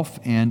Gulf.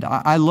 And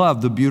I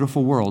love the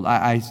beautiful world.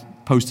 I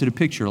posted a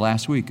picture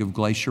last week of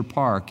Glacier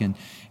Park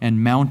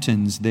and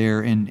mountains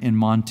there in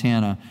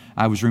Montana.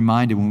 I was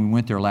reminded when we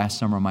went there last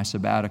summer on my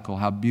sabbatical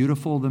how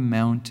beautiful the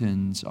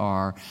mountains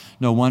are.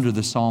 No wonder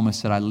the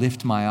psalmist said, I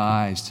lift my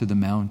eyes to the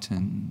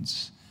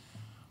mountains.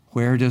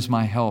 Where does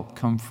my help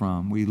come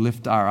from? We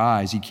lift our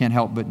eyes. You can't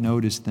help but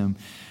notice them.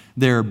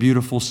 There are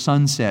beautiful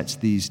sunsets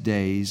these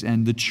days,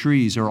 and the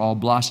trees are all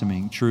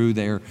blossoming. True,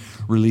 they're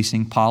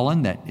releasing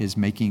pollen that is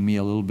making me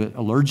a little bit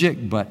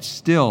allergic, but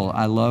still,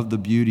 I love the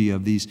beauty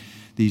of these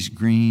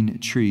green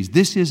trees.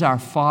 This is our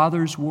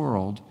Father's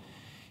world.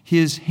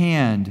 His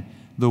hand,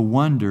 the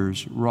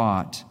wonders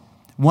wrought.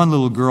 One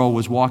little girl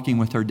was walking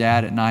with her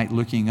dad at night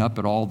looking up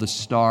at all the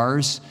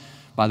stars.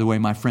 By the way,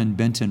 my friend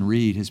Benton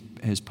Reed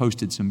has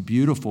posted some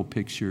beautiful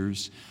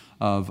pictures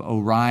of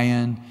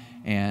Orion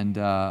and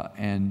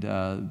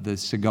the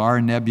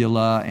Cigar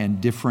Nebula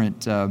and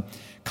different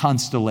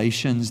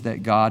constellations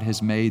that God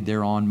has made.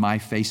 They're on my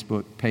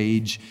Facebook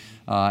page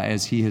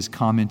as he has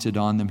commented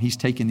on them. He's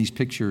taken these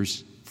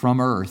pictures from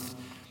Earth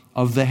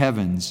of the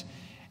heavens.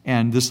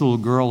 And this little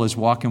girl is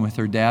walking with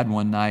her dad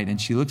one night, and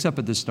she looks up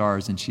at the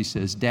stars and she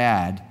says,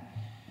 Dad,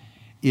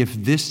 if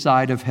this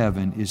side of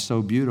heaven is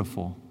so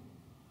beautiful,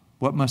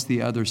 what must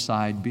the other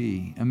side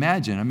be?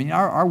 Imagine, I mean,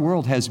 our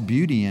world has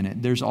beauty in it.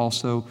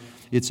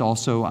 It's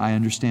also, I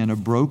understand, a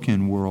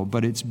broken world,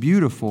 but it's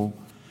beautiful.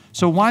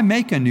 So why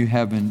make a new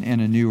heaven and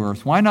a new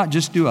earth? Why not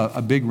just do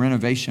a big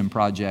renovation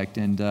project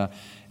and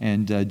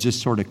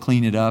just sort of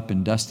clean it up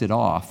and dust it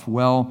off?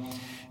 Well,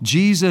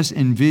 Jesus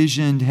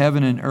envisioned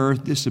heaven and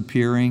earth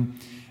disappearing.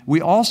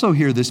 We also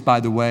hear this, by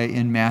the way,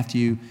 in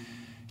Matthew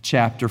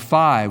chapter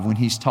 5 when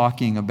he's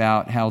talking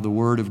about how the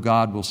Word of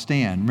God will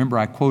stand. Remember,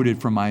 I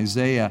quoted from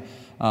Isaiah,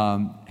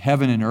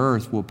 heaven and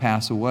earth will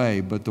pass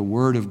away, but the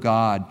Word of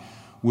God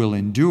will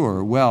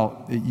endure.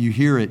 Well, you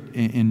hear it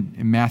in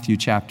Matthew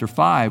chapter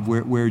 5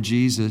 where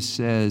Jesus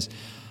says,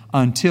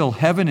 until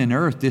heaven and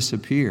earth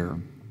disappear,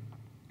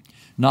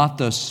 not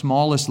the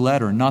smallest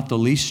letter, not the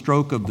least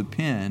stroke of the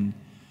pen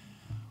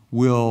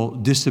will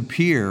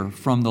disappear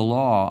from the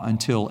law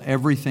until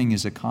everything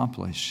is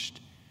accomplished.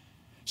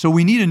 So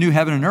we need a new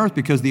heaven and earth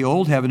because the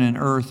old heaven and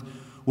earth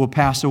will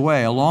pass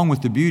away. Along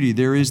with the beauty,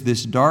 there is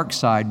this dark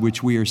side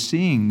which we are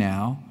seeing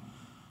now.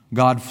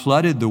 God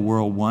flooded the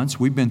world once.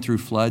 We've been through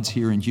floods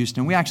here in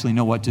Houston. We actually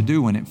know what to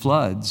do when it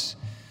floods.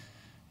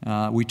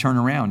 We turn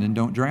around and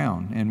don't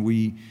drown, and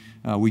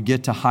we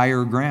get to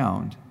higher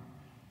ground.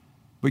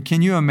 But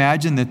can you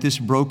imagine that this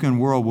broken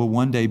world will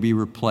one day be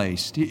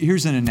replaced?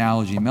 Here's an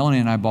analogy. Melanie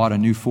and I bought a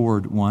new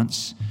Ford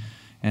once,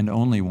 and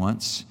only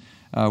once.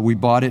 We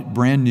bought it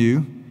brand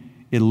new.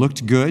 It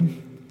looked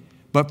good.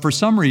 But for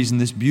some reason,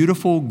 this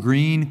beautiful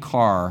green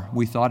car,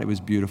 we thought it was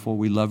beautiful.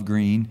 We love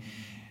green.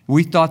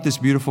 We thought this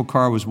beautiful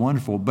car was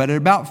wonderful, but at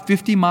about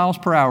 50 miles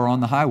per hour on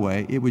the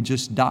highway, it would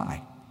just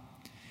die.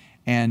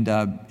 And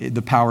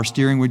the power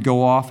steering would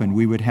go off, and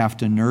we would have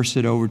to nurse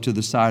it over to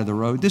the side of the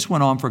road. This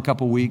went on for a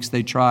couple of weeks.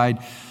 They tried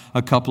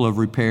a couple of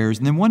repairs.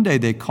 And then one day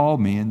they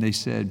called me, and they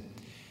said,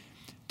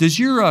 does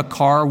your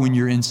car, when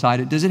you're inside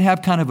it, does it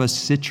have kind of a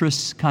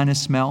citrus kind of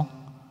smell?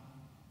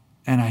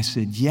 And I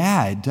said,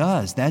 yeah, it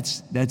does.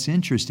 That's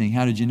interesting.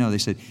 How did you know? They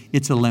said,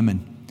 it's a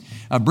lemon.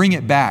 Bring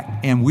it back,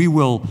 and we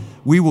will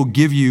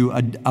give you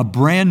a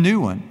brand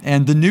new one.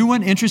 And the new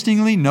one,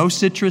 interestingly, no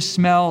citrus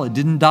smell. It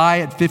didn't die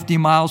at 50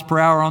 miles per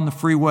hour on the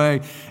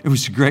freeway. It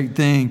was a great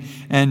thing.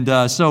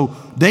 And so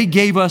they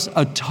gave us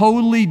a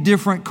totally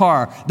different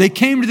car. They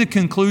came to the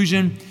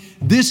conclusion,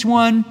 this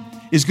one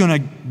is going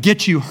to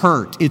get you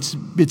hurt. It's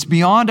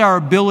beyond our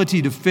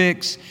ability to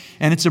fix,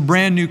 and it's a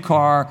brand new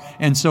car.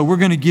 And so we're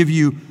going to give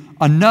you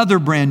another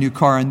brand new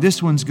car, and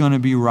this one's going to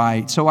be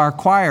right. So our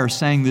choir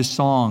sang this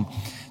song.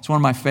 It's one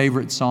of my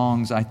favorite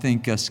songs. I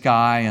think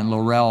Sky and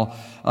Laurel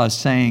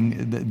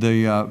sang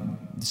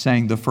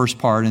the first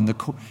part, and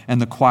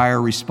the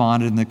choir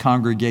responded, and the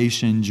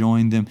congregation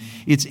joined them.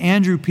 It's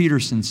Andrew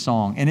Peterson's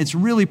song, and it's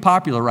really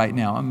popular right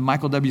now.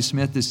 Michael W.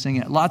 Smith is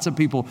singing it. Lots of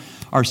people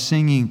are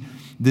singing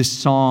this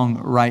song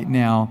right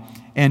now.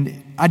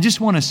 And I just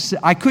want to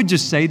I could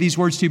just say these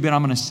words to you, but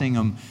I'm going to sing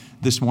them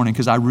this morning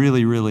because I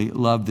really, really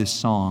love this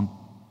song.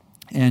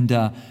 And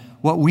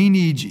what we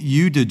need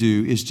you to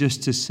do is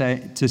just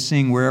to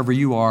sing wherever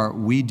you are,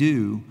 we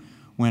do,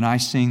 when I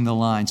sing the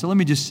line. So let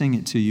me just sing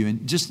it to you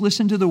and just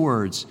listen to the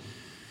words.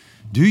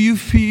 Do you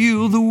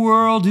feel the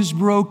world is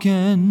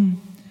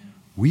broken?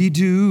 We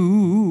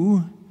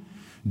do.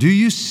 Do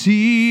you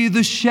see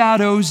the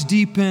shadows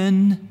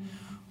deepen?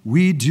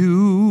 We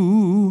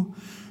do.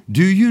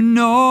 Do you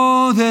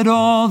know that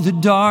all the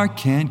dark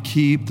can't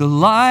keep the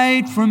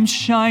light from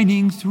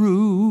shining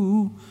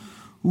through?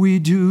 We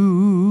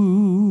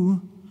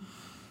do.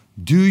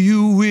 Do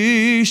you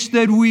wish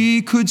that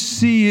we could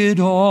see it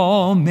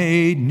all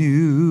made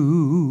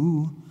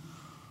new?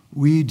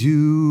 We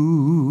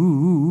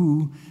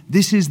do.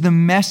 This is the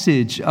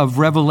message of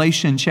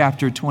Revelation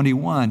chapter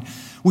 21.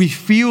 We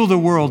feel the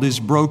world is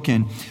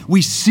broken.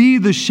 We see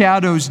the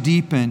shadows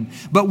deepen,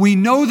 but we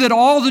know that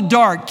all the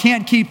dark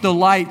can't keep the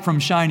light from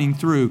shining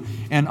through.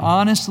 And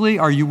honestly,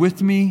 are you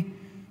with me?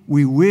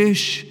 We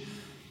wish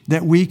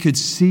that we could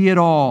see it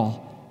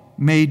all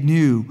made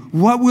new.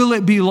 What will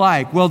it be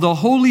like? Well, the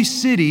holy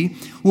city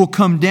will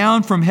come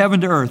down from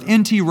heaven to earth.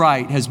 N.T.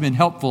 Wright has been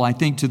helpful, I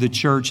think, to the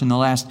church in the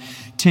last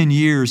 10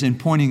 years in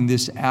pointing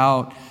this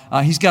out.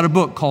 He's got a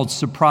book called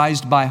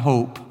Surprised by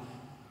Hope,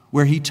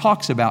 where he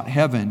talks about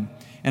heaven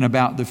and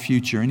about the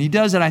future. And he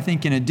does it, I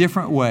think, in a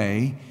different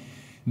way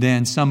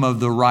than some of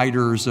the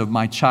writers of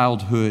my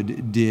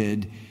childhood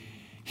did.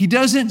 He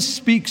doesn't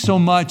speak so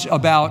much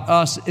about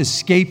us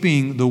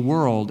escaping the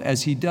world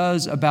as he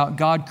does about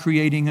God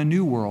creating a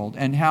new world,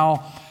 and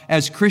how,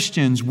 as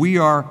Christians, we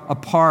are a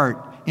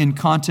part in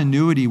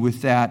continuity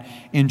with that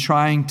in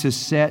trying to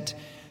set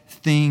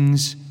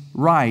things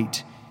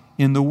right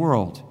in the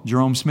world.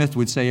 Jerome Smith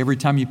would say, every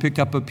time you pick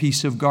up a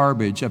piece of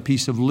garbage, a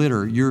piece of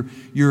litter,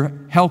 you're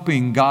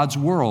helping God's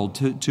world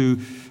to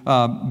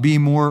be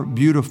more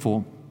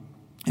beautiful.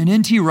 And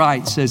N.T.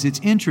 Wright says it's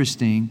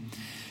interesting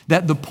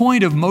that the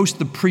point of most of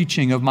the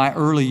preaching of my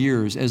early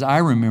years, as I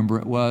remember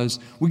it, was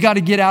we got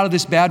to get out of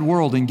this bad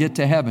world and get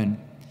to heaven.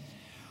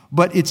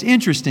 But it's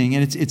interesting,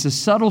 and it's a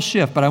subtle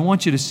shift, but I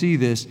want you to see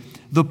this.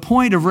 The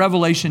point of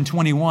Revelation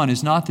 21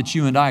 is not that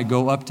you and I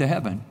go up to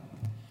heaven.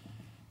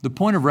 The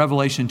point of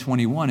Revelation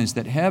 21 is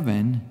that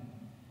heaven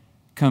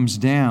comes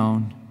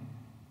down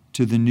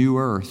to the new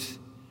earth.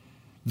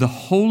 The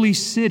holy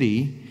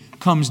city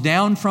comes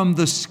down from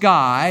the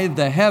sky,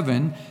 the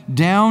heaven,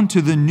 down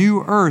to the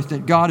new earth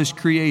that God has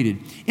created.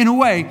 In a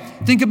way,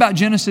 think about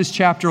Genesis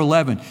chapter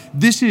 11.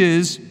 This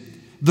is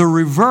the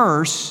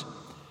reverse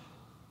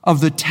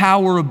of the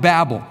Tower of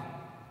Babel.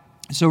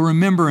 So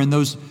remember in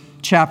those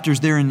chapters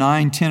there in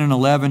 9, 10, and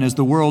 11, as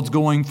the world's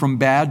going from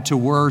bad to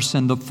worse,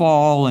 and the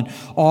fall and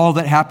all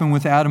that happened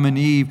with Adam and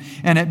Eve.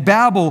 And at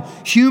Babel,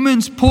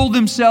 humans pulled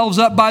themselves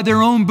up by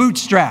their own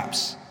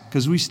bootstraps,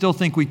 because we still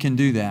think we can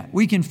do that.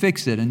 We can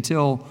fix it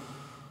until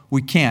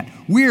we can't.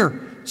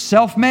 We're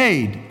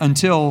self-made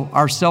until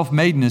our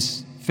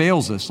self-madeness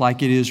fails us,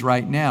 like it is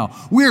right now.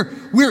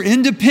 We're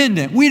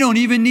independent. We don't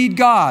even need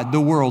God,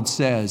 the world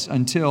says,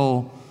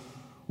 until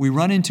we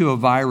run into a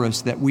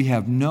virus that we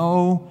have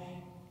no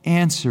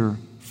answer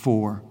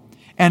for.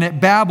 And at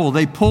Babel,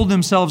 they pulled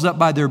themselves up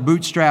by their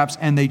bootstraps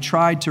and they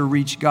tried to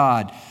reach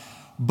God.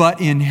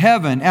 But in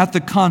heaven, at the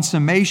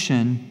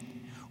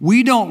consummation,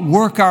 we don't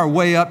work our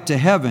way up to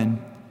heaven,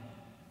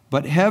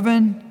 but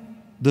heaven,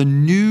 the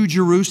new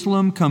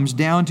Jerusalem, comes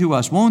down to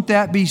us. Won't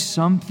that be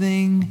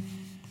something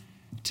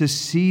to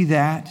see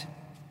that?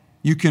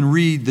 You can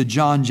read the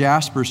John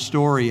Jasper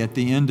story at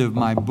the end of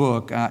my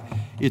book.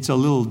 It's a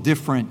little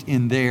different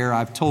in there.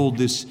 I've told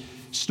this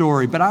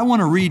story, but I want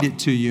to read it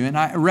to you. And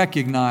I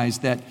recognize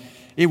that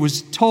it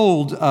was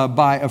told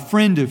by a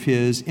friend of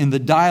his in the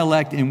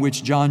dialect in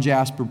which John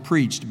Jasper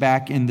preached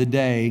back in the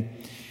day.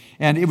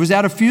 And it was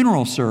at a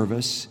funeral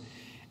service.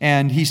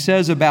 And he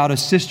says about a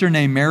sister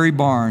named Mary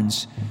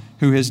Barnes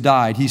who has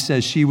died. He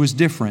says, she was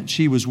different.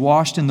 She was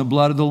washed in the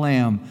blood of the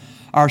Lamb.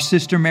 Our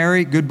sister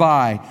Mary,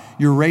 goodbye.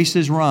 Your race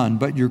is run,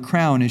 but your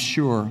crown is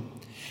sure.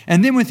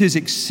 And then with his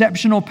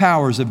exceptional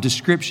powers of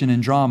description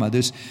and drama,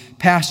 this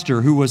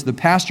pastor, who was the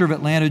pastor of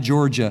Atlanta,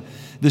 Georgia,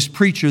 this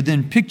preacher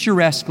then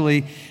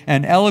picturesquely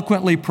and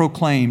eloquently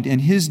proclaimed in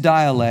his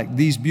dialect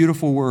these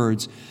beautiful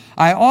words.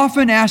 I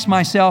often ask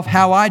myself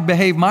how I'd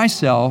behave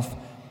myself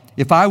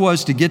if I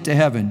was to get to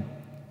heaven.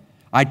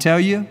 I tell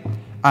you,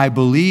 I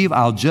believe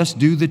I'll just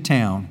do the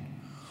town.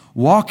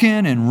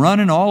 Walking and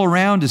running all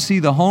around to see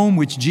the home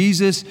which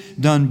Jesus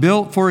done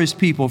built for His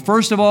people.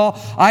 First of all,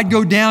 I'd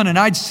go down and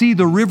I'd see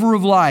the river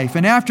of life.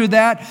 And after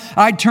that,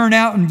 I'd turn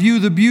out and view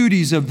the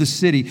beauties of the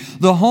city,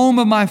 the home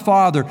of my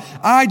Father.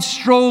 I'd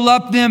stroll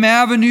up them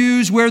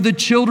avenues where the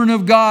children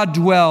of God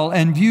dwell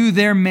and view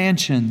their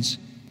mansions.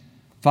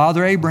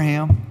 Father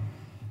Abraham,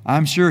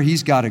 I'm sure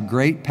he's got a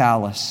great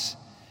palace.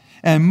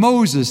 And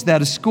Moses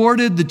that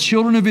escorted the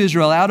children of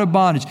Israel out of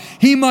bondage,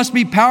 he must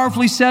be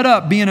powerfully set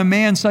up, being a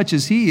man such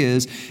as he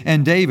is.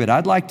 And David,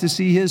 I'd like to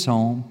see his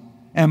home.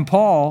 And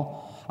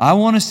Paul, I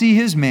want to see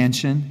his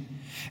mansion.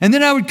 And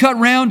then I would cut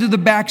round to the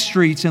back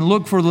streets and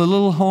look for the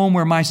little home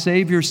where my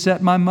Savior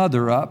set my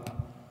mother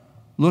up.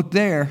 Look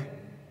there.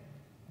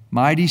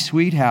 Mighty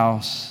sweet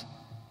house.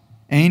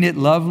 Ain't it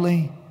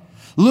lovely?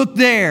 Look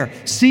there.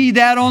 See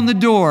that on the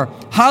door.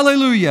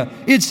 Hallelujah.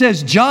 It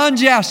says John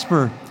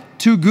Jasper.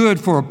 Too good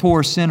for a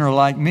poor sinner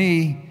like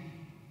me,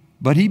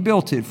 but he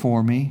built it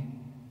for me.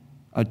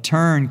 A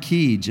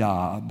turnkey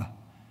job,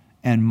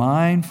 and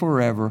mine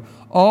forever.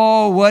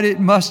 Oh, what it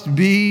must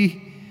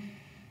be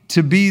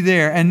to be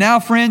there. And now,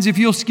 friends, if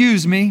you'll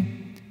excuse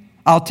me,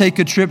 I'll take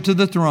a trip to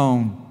the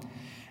throne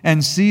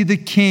and see the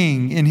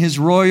King in His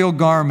royal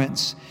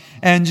garments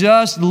and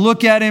just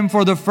look at Him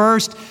for the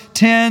first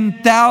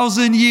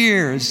 10,000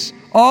 years.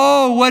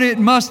 Oh, what it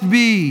must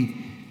be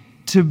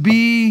to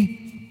be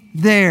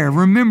there.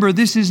 Remember,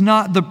 this is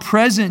not the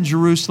present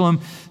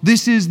Jerusalem.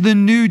 This is the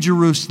new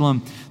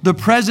Jerusalem. The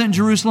present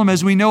Jerusalem,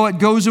 as we know it,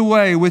 goes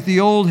away with the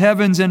old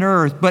heavens and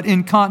earth. But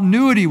in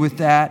continuity with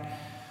that,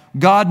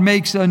 God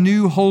makes a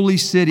new holy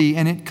city,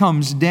 and it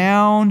comes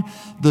down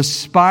the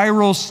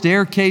spiral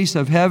staircase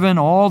of heaven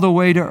all the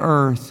way to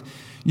earth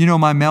You know,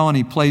 my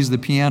Melanie plays the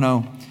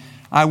piano.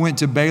 I went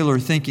to Baylor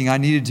thinking I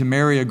needed to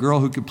marry a girl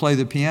who could play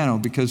the piano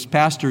because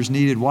pastors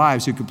needed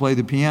wives who could play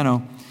the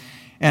piano.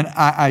 And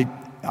I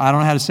don't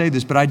know how to say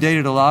this, but I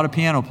dated a lot of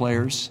piano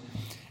players,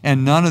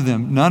 and none of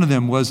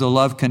them was a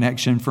love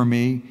connection for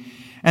me.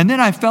 And then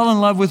I fell in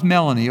love with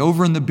Melanie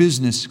over in the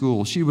business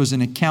school. She was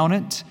an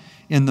accountant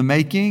in the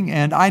making,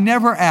 and I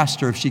never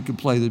asked her if she could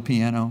play the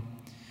piano.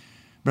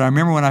 But I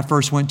remember when I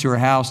first went to her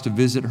house to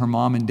visit her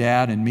mom and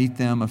dad and meet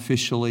them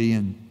officially,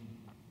 and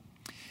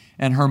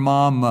her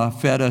mom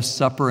fed us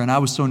supper, and I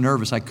was so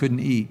nervous I couldn't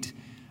eat.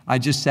 I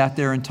just sat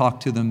there and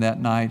talked to them that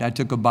night. I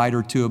took a bite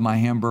or two of my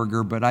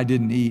hamburger, but I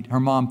didn't eat. Her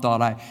mom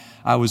thought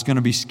I was going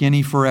to be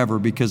skinny forever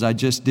because I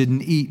just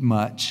didn't eat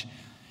much.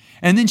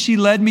 And then she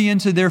led me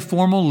into their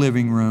formal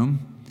living room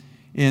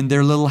in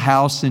their little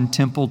house in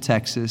Temple,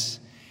 Texas.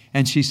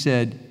 And she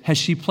said, "Has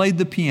she played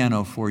the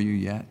piano for you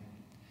yet?"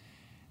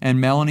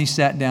 And Melanie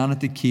sat down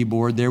at the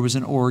keyboard. There was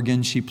an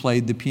organ. She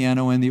played the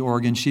piano and the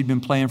organ. She'd been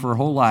playing for her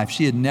whole life.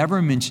 She had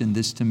never mentioned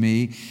this to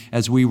me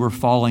as we were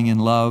falling in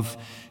love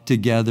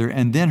together.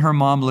 And then her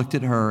mom looked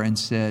at her and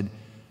said,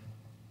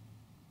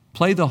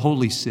 "Play the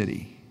Holy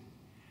City."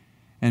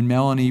 And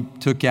Melanie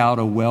took out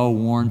a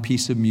well-worn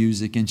piece of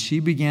music and she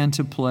began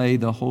to play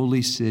the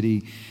Holy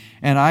City.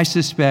 And I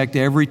suspect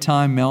every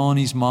time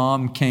Melanie's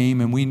mom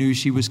came and we knew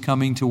she was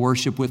coming to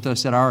worship with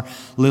us at our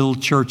little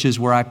churches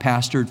where I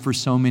pastored for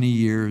so many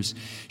years,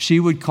 she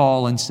would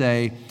call and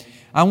say,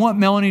 "I want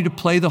Melanie to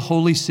play the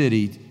Holy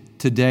City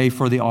today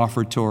for the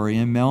offertory."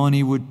 And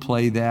Melanie would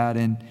play that.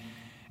 And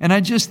I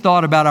just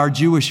thought about our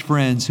Jewish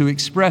friends who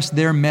expressed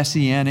their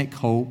messianic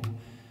hope.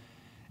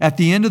 At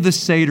the end of the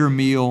Seder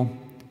meal,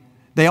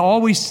 they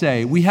always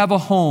say, "We have a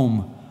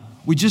home.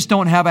 We just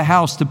don't have a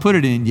house to put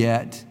it in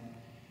yet."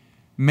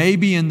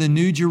 Maybe in the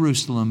New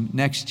Jerusalem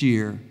next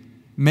year,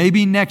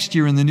 maybe next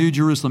year in the New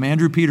Jerusalem,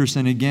 Andrew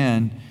Peterson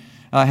again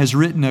has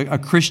written a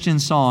Christian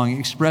song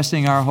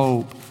expressing our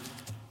hope.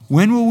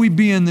 When will we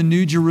be in the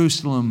New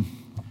Jerusalem?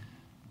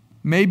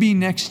 Maybe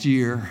next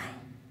year.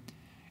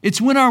 It's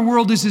when our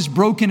world is as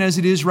broken as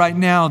it is right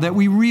now that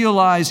we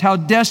realize how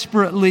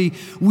desperately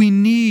we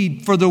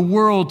need for the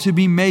world to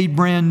be made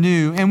brand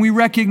new. And we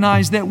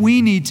recognize that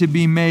we need to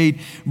be made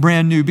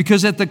brand new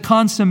because at the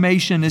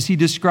consummation, as he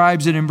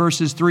describes it in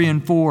verses 3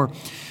 and 4,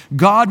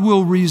 God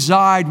will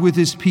reside with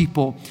his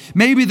people.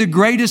 Maybe the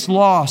greatest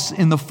loss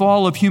in the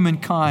fall of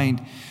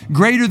humankind,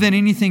 greater than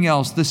anything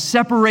else, the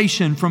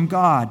separation from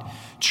God.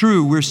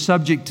 True, we're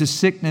subject to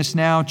sickness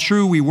now.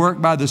 True, we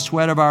work by the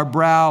sweat of our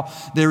brow.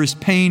 There is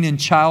pain in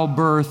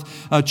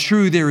childbirth.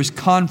 True, there is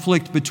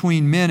conflict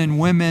between men and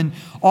women.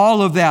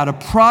 All of that, a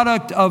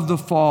product of the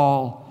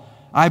fall.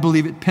 I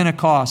believe at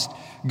Pentecost,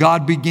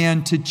 God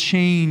began to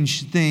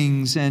change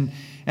things. And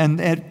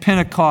at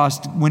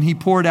Pentecost, when he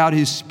poured out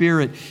his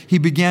Spirit, he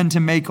began to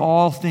make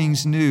all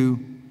things new.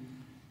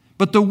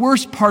 But the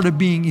worst part of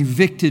being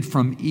evicted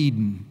from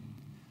Eden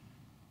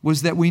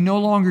was that we no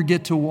longer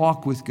get to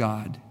walk with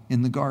God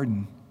in the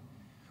garden.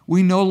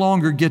 We no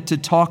longer get to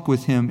talk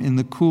with him in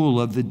the cool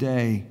of the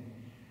day.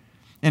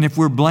 And if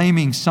we're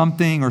blaming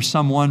something or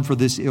someone for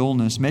this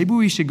illness, maybe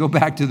we should go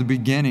back to the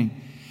beginning.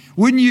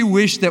 Wouldn't you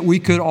wish that we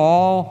could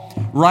all,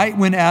 right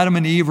when Adam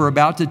and Eve are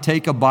about to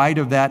take a bite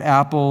of that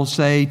apple,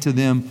 say to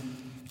them,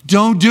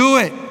 "Don't do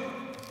it.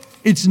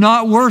 It's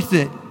not worth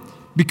it."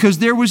 Because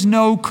there was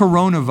no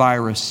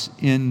coronavirus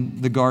in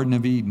the Garden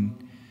of Eden.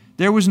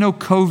 There was no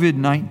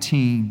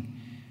COVID-19.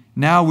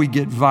 Now we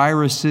get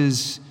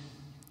viruses.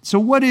 So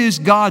what is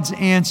God's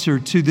answer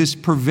to this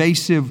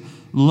pervasive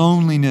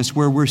loneliness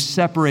where we're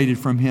separated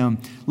from him?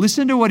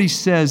 Listen to what he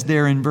says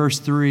there in verse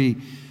 3.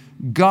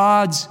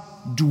 God's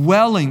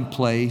dwelling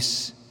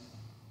place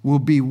will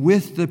be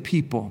with the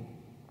people.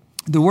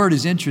 The word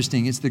is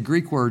interesting. It's the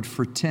Greek word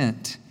for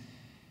tent.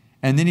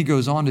 And then he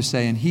goes on to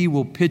say, and he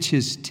will pitch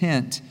his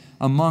tent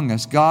among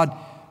us. God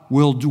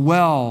will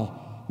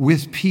dwell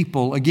with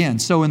people again.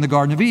 So in the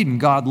Garden of Eden,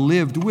 God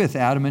lived with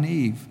Adam and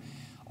Eve.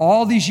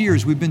 All these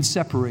years we've been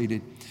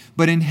separated.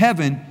 But in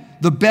heaven,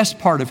 the best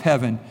part of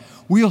heaven,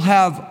 we'll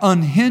have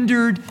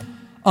unhindered,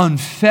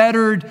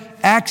 unfettered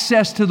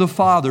access to the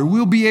Father.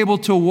 We'll be able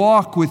to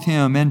walk with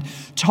him and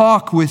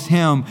talk with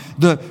him.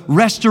 The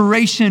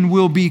restoration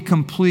will be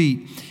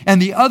complete.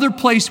 And the other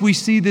place we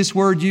see this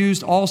word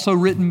used, also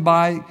written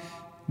by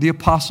the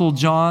Apostle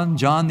John,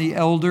 John the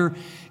Elder,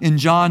 in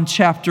John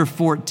chapter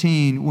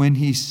 14, when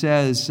he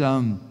says,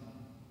 John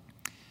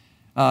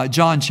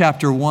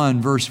chapter 1,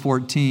 verse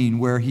 14,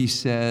 where he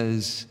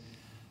says,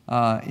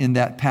 in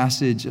that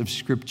passage of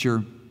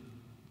Scripture,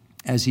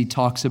 as he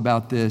talks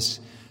about this,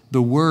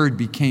 the Word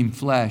became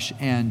flesh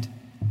and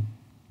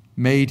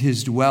made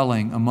his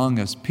dwelling among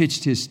us,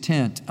 pitched his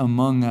tent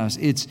among us.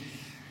 It's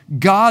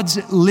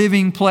God's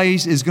living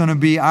place is going to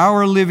be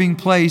our living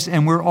place,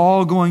 and we're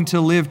all going to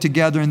live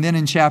together. And then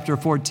in chapter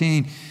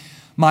 14,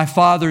 my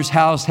Father's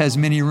house has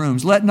many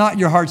rooms. Let not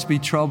your hearts be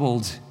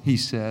troubled, he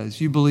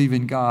says. You believe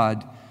in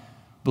God,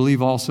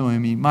 believe also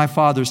in me. My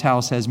Father's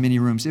house has many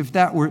rooms. If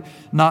that were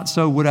not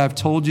so, would I have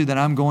told you that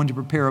I'm going to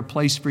prepare a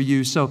place for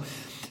you? So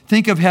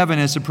Think of heaven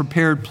as a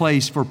prepared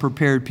place for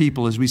prepared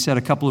people, as we said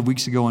a couple of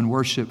weeks ago in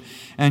worship.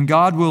 And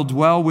God will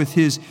dwell with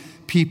His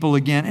people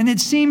again. And it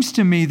seems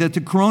to me that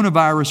the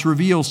coronavirus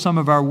reveals some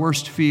of our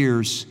worst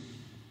fears,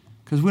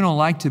 because we don't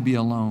like to be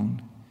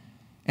alone.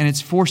 And it's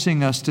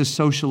forcing us to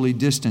socially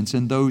distance.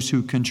 And those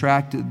who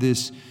contracted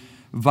this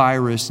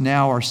virus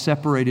now are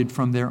separated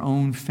from their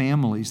own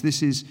families.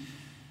 This is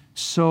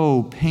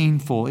so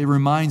painful. It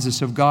reminds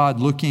us of God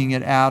looking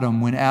at Adam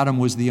when Adam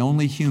was the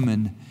only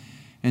human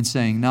and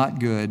saying, not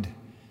good.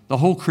 The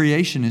whole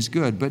creation is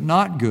good, but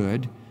not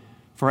good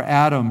for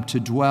Adam to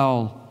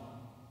dwell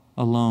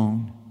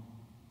alone.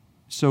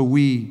 So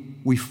we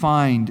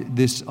find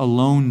this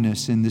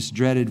aloneness in this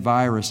dreaded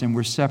virus, and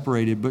we're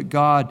separated. But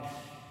God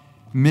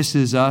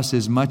misses us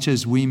as much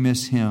as we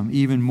miss Him,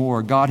 even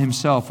more. God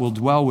Himself will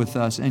dwell with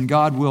us, and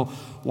God will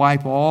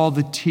wipe all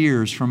the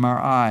tears from our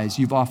eyes.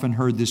 You've often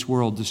heard this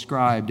world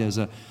described as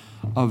a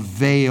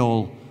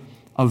veil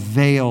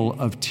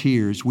of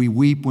tears. We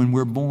weep when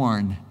we're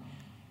born,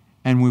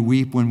 and we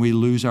weep when we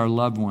lose our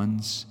loved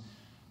ones.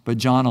 But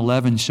John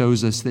 11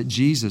 shows us that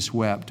Jesus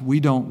wept. We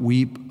don't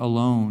weep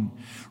alone.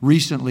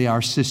 Recently,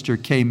 our sister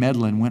Kay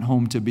Medlin went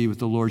home to be with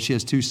the Lord. She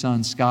has 2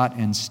 sons, Scott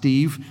and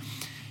Steve.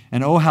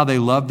 And oh, how they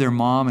love their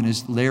mom. And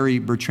as Larry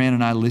Bertrand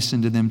and I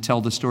listened to them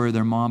tell the story of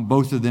their mom,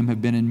 both of them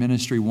have been in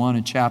ministry, one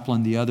a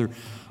chaplain, the other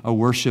a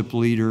worship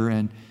leader.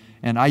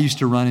 And I used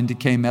to run into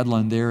Kay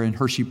Medlin there in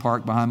Hershey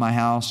Park behind my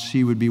house.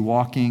 She would be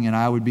walking and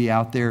I would be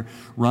out there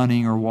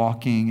running or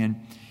walking.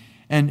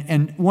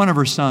 And one of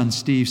her sons,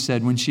 Steve,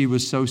 said when she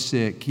was so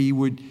sick, he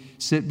would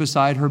sit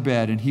beside her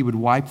bed and he would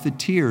wipe the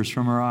tears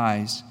from her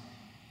eyes.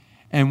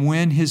 And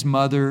when his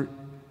mother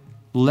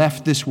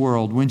left this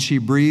world, when she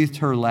breathed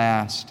her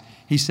last,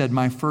 he said,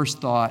 my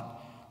first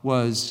thought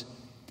was,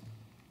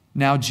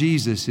 now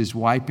Jesus is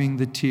wiping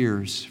the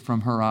tears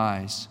from her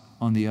eyes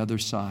on the other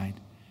side.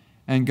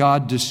 And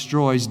God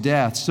destroys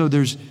death. So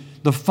there's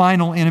the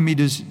final enemy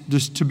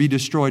to be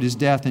destroyed is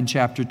death in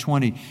chapter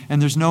 20.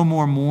 And there's no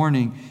more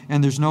mourning,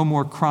 and there's no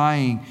more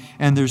crying,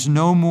 and there's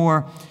no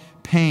more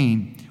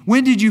pain.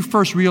 When did you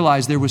first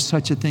realize there was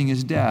such a thing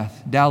as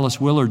death? Dallas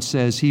Willard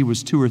says he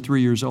was 2 or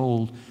 3 years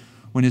old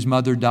when his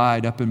mother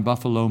died up in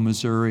Buffalo,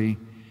 Missouri.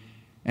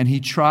 And he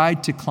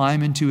tried to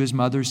climb into his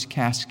mother's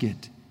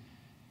casket.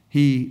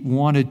 He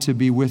wanted to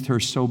be with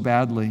her so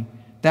badly.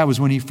 That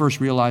was when he first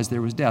realized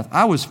there was death.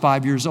 I was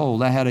 5 years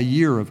old. I had a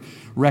year of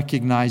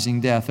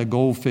recognizing death. A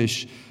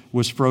goldfish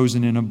was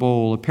frozen in a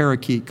bowl. A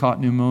parakeet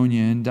caught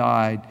pneumonia and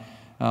died.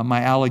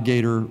 My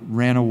alligator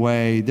ran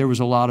away. There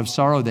was a lot of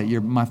sorrow that year.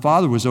 My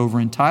father was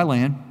over in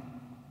Thailand,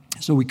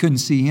 so we couldn't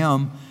see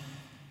him.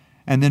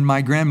 And then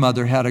my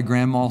grandmother had a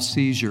grand mal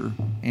seizure.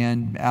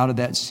 And out of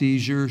that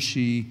seizure,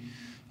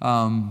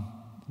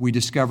 we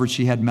discovered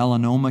she had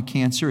melanoma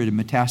cancer. It had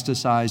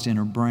metastasized in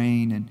her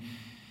brain.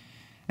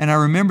 And I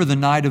remember the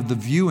night of the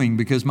viewing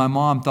because my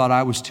mom thought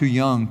I was too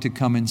young to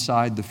come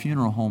inside the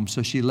funeral home.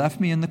 So she left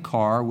me in the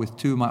car with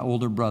 2 of my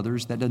older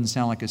brothers. That doesn't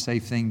sound like a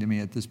safe thing to me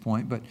at this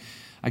point, but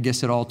I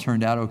guess it all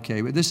turned out okay.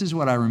 But this is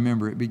what I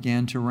remember. It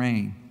began to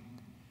rain.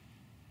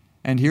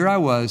 And here I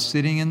was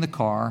sitting in the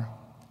car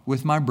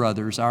with my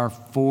brothers, our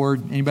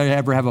Ford. Anybody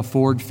ever have a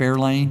Ford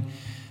Fairlane?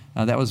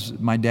 That was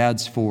my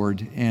dad's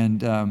Ford.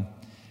 And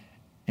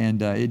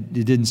it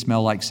didn't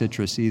smell like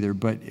citrus either.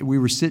 But we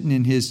were sitting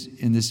in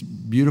this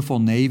beautiful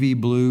navy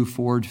blue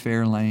Ford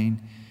Fairlane,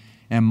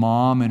 and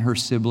Mom and her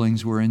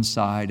siblings were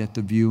inside at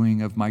the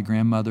viewing of my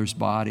grandmother's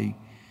body.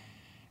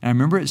 And I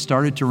remember it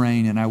started to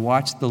rain, and I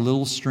watched the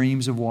little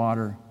streams of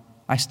water.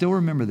 I still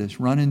remember this,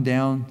 running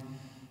down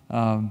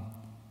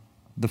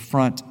the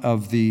front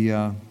of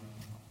the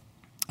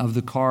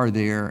car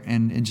there,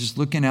 and just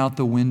looking out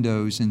the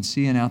windows and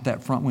seeing out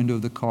that front window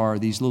of the car,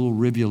 these little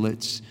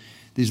rivulets,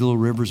 these little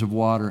rivers of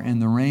water,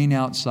 and the rain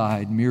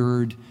outside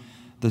mirrored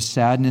the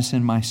sadness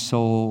in my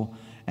soul.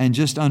 And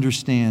just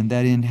understand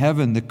that in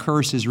heaven the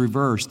curse is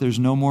reversed. There's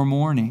no more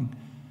mourning.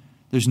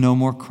 There's no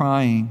more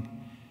crying.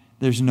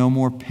 There's no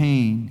more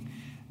pain.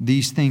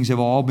 These things have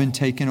all been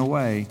taken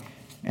away.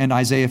 And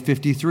Isaiah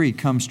 53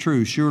 comes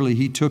true. Surely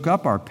He took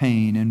up our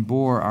pain and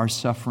bore our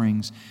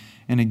sufferings.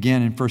 And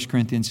again in 1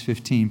 Corinthians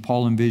 15,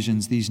 Paul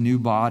envisions these new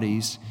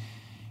bodies.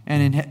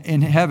 And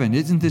in heaven,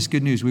 isn't this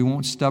good news? We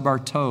won't stub our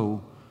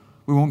toe.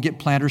 We won't get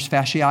plantar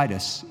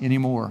fasciitis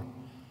anymore.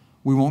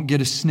 We won't get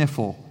a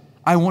sniffle.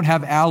 I won't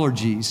have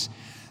allergies.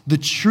 The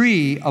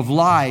tree of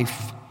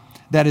life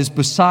that is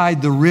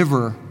beside the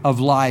river of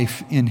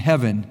life in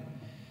heaven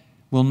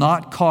will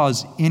not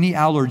cause any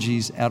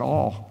allergies at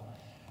all.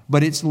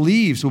 But its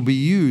leaves will be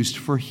used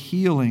for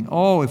healing.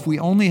 Oh, if we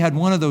only had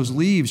one of those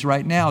leaves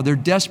right now. They're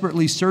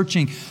desperately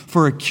searching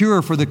for a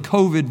cure for the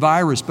COVID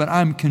virus, but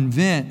I'm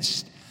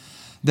convinced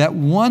that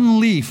one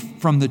leaf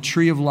from the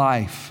tree of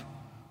life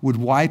would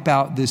wipe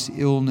out this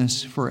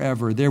illness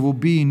forever. There will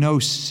be no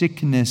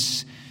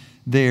sickness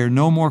there,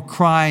 no more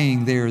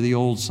crying there, the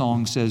old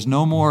song says,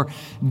 no more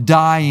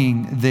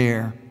dying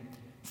there.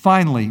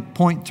 Finally,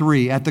 point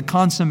 3, at the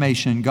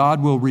consummation,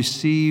 God will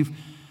receive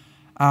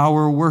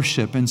our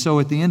worship. And so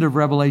at the end of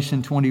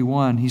Revelation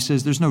 21, he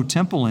says there's no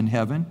temple in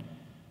heaven.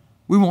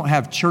 We won't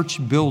have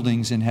church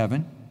buildings in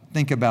heaven.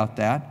 Think about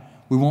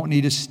that. We won't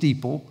need a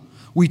steeple.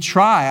 We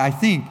try, I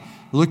think,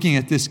 looking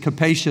at this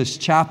capacious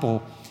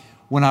chapel,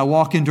 when I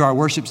walk into our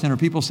worship center,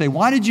 people say,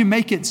 why did you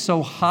make it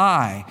so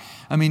high?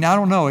 I mean, I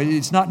don't know.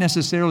 It's not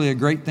necessarily a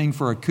great thing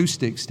for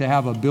acoustics to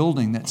have a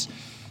building that's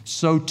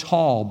so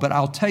tall, but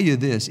I'll tell you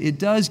this, it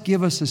does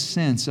give us a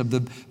sense of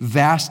the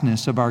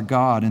vastness of our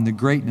God and the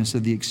greatness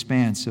of the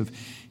expanse of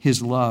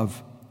His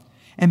love.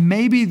 And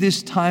maybe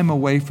this time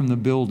away from the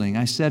building,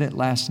 I said it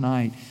last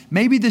night,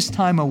 maybe this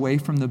time away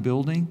from the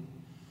building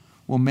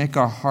will make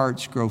our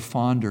hearts grow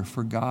fonder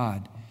for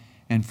God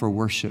and for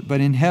worship.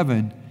 But in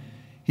heaven,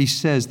 He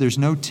says there's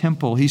no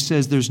temple. He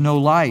says there's no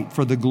light,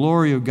 for the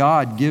glory of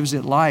God gives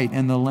it light,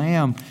 and the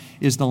Lamb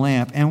is the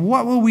lamp. And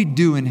what will we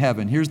do in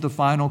heaven? Here's the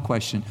final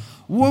question.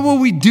 What will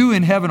we do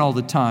in heaven all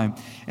the time?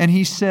 And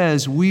He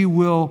says we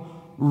will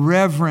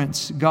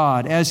reverence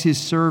God. As His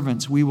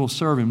servants, we will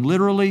serve Him.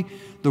 Literally,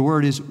 the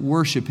word is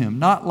worship Him.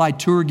 Not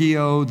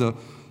liturgio, the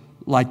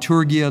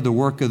liturgia, the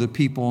work of the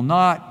people.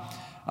 Not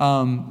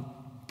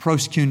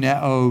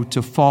proskuneo,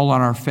 to fall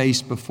on our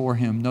face before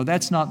Him. No,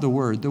 that's not the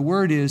word. The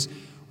word is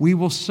we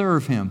will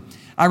serve Him.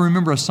 I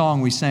remember a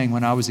song we sang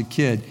when I was a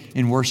kid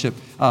in worship,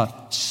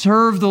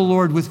 serve the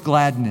Lord with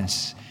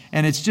gladness.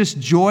 And it's just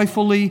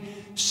joyfully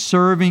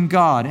serving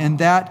God. And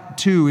that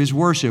too is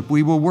worship.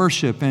 We will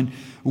worship and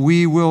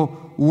we will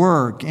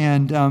work.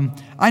 And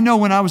I know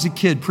when I was a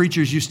kid,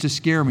 preachers used to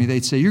scare me.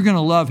 They'd say, you're going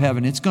to love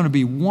heaven. It's going to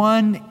be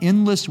one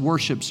endless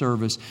worship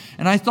service.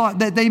 And I thought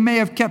that they may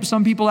have kept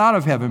some people out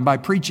of heaven by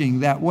preaching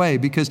that way.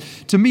 Because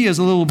to me, as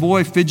a little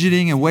boy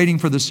fidgeting and waiting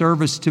for the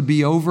service to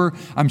be over,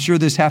 I'm sure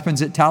this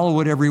happens at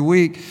Tallowood every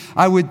week,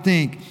 I would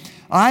think,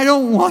 I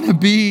don't want to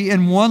be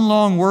in one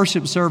long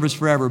worship service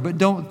forever. But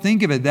don't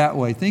think of it that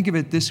way. Think of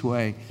it this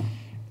way.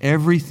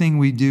 Everything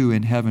we do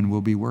in heaven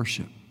will be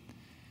worship.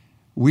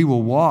 We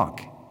will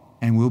walk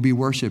and we'll be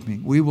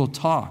worshiping. We will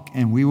talk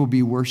and we will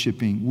be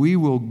worshiping. We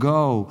will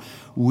go.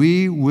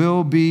 We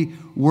will be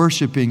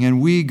worshiping. And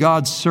we,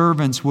 God's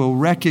servants, will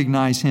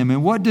recognize Him.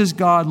 And what does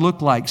God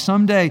look like?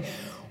 Someday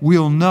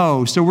we'll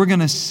know. So we're going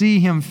to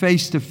see Him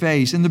face to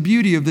face. And the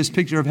beauty of this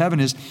picture of heaven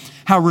is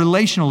how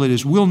relational it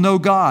is. We'll know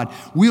God.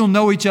 We'll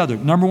know each other.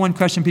 Number one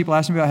question people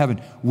ask me about heaven,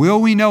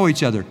 will we know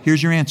each other?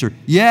 Here's your answer.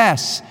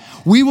 Yes.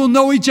 We will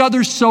know each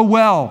other so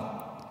well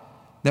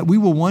that we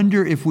will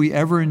wonder if we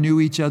ever knew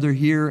each other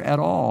here at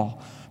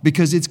all,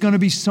 because it's going to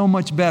be so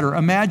much better.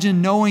 Imagine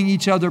knowing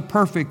each other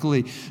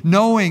perfectly,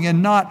 knowing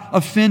and not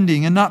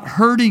offending and not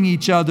hurting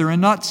each other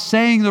and not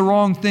saying the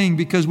wrong thing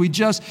because we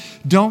just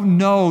don't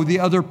know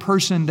the other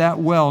person that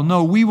well.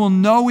 No, we will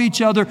know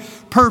each other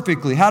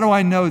perfectly. How do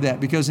I know that?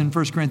 Because in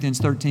 1 Corinthians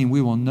 13,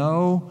 we will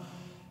know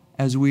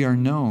as we are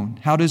known.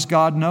 How does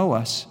God know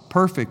us?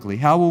 Perfectly.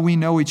 How will we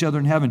know each other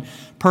in heaven?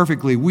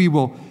 Perfectly. We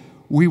will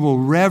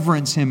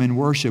reverence Him in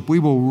worship. We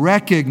will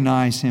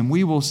recognize Him.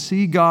 We will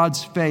see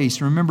God's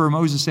face. Remember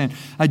Moses saying,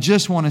 I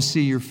just want to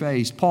see your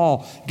face.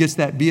 Paul gets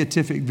that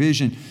beatific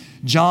vision.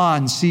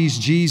 John sees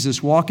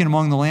Jesus walking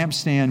among the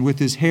lampstand with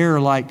his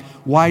hair like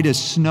white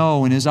as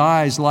snow and his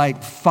eyes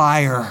like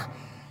fire.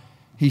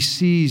 He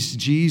sees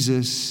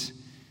Jesus.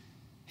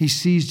 He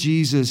sees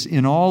Jesus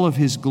in all of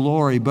His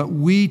glory, but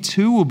we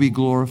too will be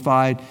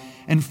glorified.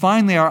 And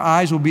finally, our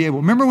eyes will be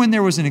able. Remember when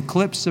there was an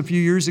eclipse a few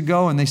years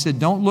ago and they said,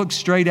 don't look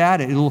straight at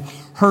it. It'll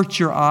hurt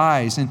your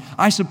eyes. And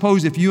I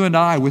suppose if you and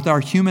I, with our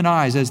human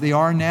eyes as they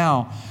are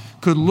now,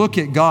 could look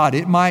at God,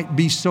 it might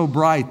be so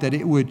bright that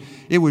it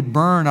would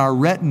burn our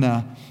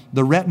retina,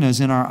 the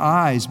retinas in our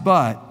eyes.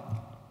 But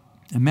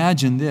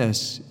imagine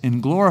this, in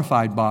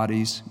glorified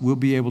bodies, we'll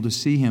be able to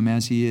see Him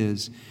as He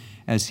is,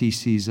 as He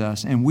sees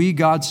us. And we,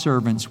 God's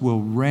servants,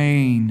 will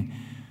reign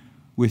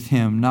with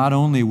Him. Not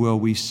only will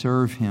we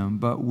serve Him,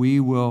 but we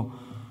will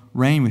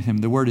reign with Him.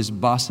 The word is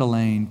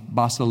basilein.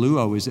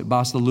 Basiluo is it?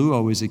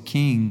 Basiluo is a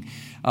king.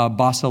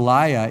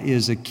 Basileia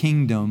is a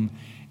kingdom.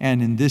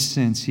 And in this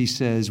sense, he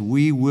says,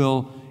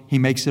 he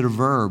makes it a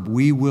verb.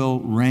 We will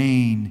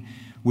reign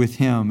with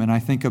Him. And I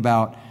think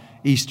about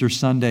Easter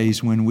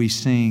Sundays when we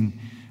sing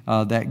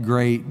that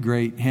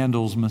great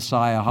Handel's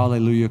Messiah,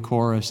 Hallelujah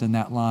chorus in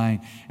that line,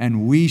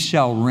 and we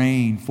shall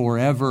reign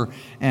forever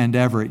and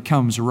ever. It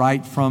comes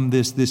right from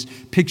this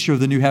picture of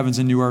the new heavens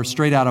and new earth,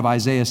 straight out of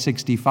Isaiah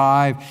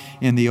 65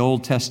 in the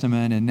Old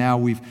Testament, and now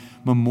we've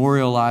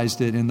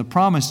memorialized it. And the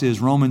promise is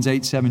Romans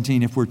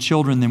 8:17, if we're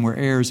children, then we're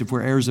heirs. If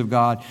we're heirs of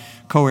God,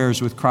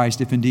 co-heirs with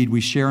Christ, if indeed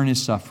we share in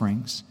His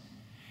sufferings,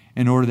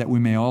 in order that we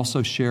may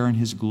also share in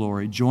His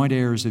glory, joint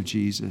heirs of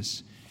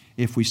Jesus.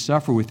 If we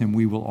suffer with Him,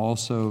 we will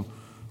also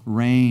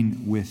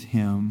reign with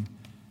Him.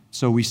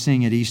 So we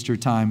sing at Easter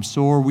time,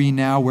 soar we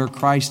now where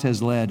Christ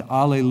has led,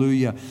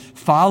 alleluia,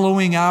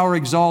 following our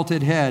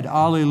exalted head,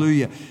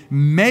 alleluia,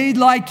 made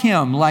like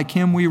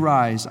Him we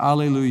rise,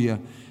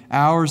 alleluia,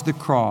 ours the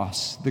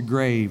cross, the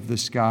grave, the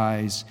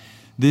skies.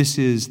 This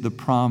is the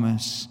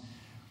promise.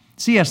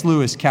 C.S.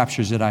 Lewis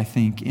captures it, I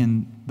think,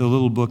 in the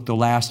little book, The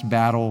Last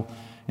Battle,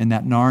 in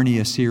that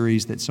Narnia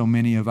series that so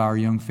many of our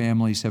young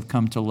families have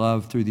come to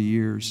love through the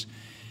years.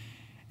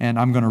 And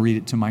I'm going to read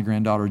it to my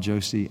granddaughter,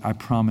 Josie, I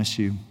promise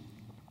you.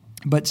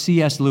 But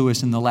C.S.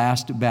 Lewis in The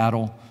Last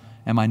Battle,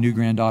 and my new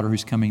granddaughter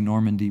who's coming,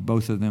 Normandy,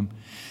 both of them.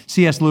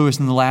 C.S. Lewis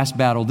in The Last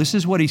Battle, this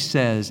is what he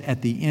says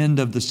at the end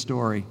of the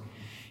story.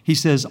 He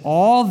says,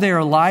 all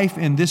their life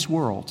in this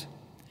world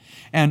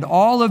and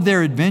all of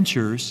their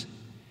adventures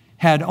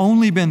had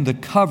only been the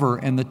cover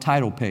and the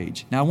title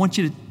page. Now, I want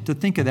you to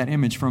think of that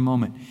image for a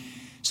moment.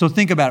 So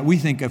think about it. We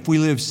think if we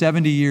live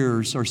 70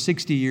 years or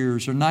 60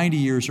 years or 90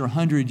 years or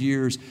 100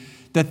 years,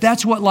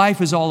 that's what life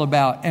is all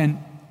about. And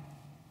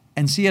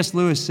C.S.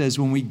 Lewis says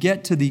when we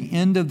get to the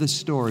end of the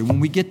story, when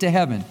we get to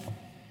heaven,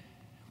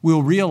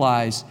 we'll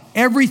realize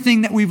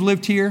everything that we've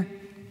lived here,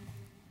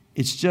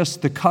 it's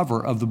just the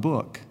cover of the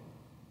book.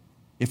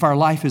 If our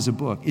life is a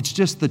book, it's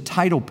just the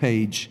title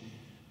page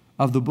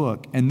of the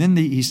book. And then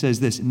he says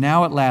this,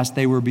 now at last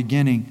they were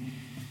beginning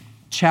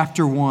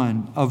chapter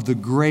 1 of the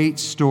great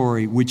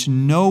story which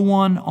no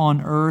one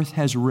on earth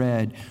has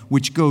read,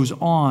 which goes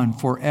on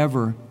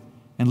forever.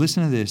 And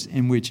listen to this,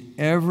 in which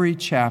every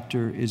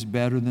chapter is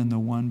better than the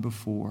one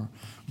before.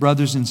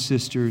 Brothers and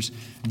sisters,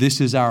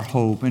 this is our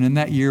hope. And in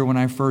that year when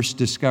I first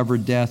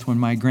discovered death, when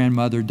my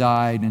grandmother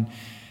died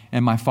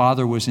and my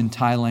father was in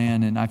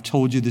Thailand, and I've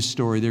told you this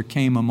story, there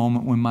came a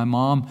moment when my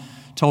mom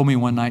told me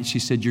one night, she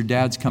said, your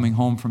dad's coming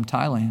home from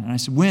Thailand. And I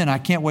said, when? I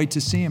can't wait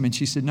to see him. And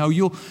she said, no,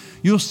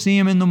 you'll see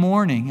him in the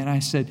morning. And I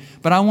said,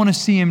 but I want to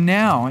see him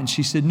now. And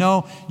she said,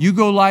 no, you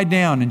go lie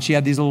down. And she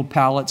had these little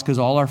pallets because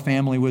all our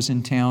family was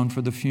in town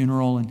for the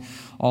funeral and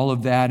all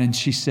of that. And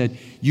she said,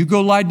 you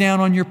go lie down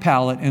on your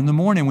pallet. In the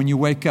morning when you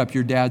wake up,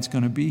 your dad's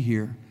going to be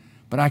here.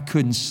 But I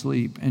couldn't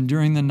sleep. And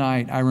during the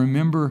night, I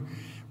remember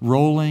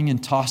rolling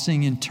and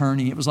tossing and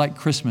turning. It was like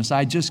Christmas.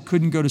 I just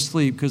couldn't go to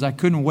sleep because I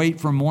couldn't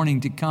wait for morning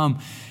to come.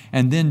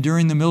 And then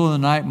during the middle of the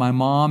night, my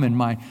mom and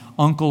my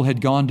uncle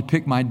had gone to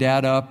pick my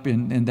dad up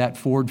in that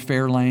Ford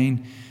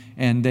Fairlane.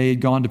 And they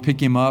had gone to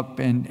pick him up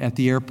at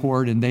the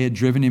airport, and they had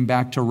driven him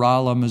back to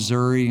Rolla,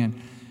 Missouri.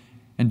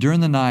 And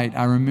during the night,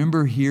 I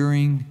remember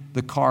hearing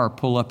the car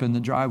pull up in the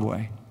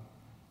driveway.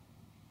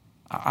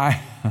 I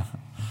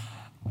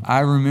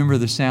remember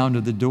the sound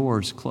of the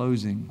doors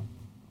closing.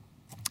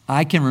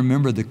 I can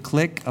remember the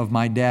click of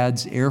my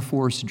dad's Air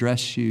Force dress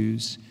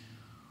shoes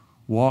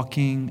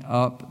walking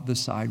up the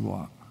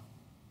sidewalk.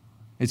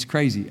 It's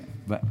crazy,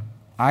 but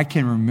I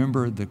can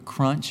remember the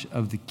crunch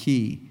of the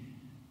key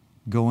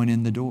going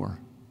in the door.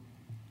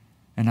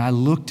 And I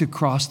looked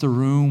across the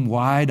room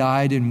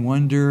wide-eyed in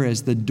wonder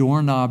as the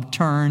doorknob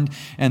turned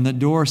and the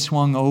door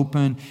swung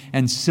open,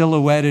 and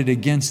silhouetted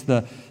against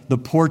the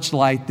porch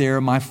light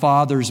there, my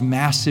father's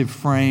massive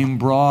frame,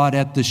 broad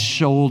at the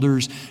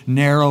shoulders,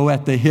 narrow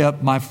at the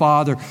hip. My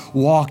father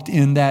walked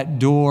in that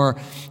door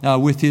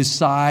with his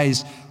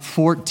size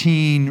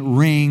 14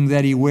 ring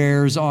that he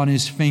wears on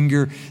his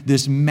finger,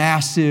 this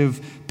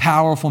massive,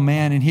 powerful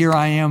man. And here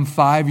I am,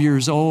 5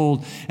 years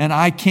old, and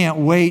I can't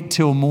wait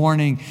till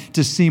morning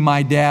to see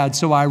my dad.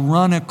 So I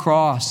run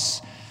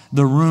across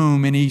the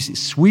room, and he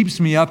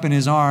sweeps me up in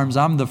his arms.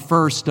 I'm the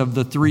first of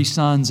the 3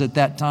 sons at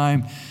that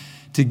time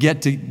to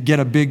get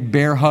a big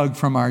bear hug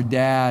from our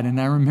dad. And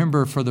I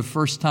remember for the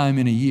first time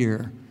in a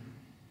year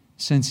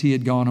since he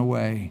had gone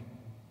away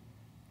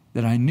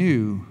that I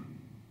knew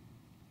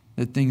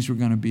that things were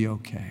going to be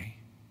okay.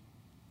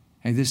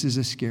 Hey, this is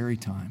a scary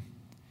time.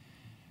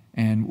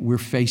 And we're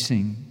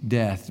facing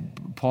death.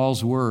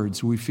 Paul's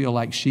words, we feel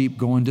like sheep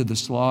going to the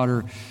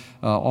slaughter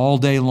all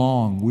day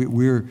long.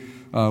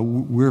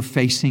 We're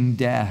facing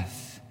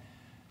death.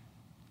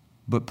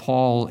 But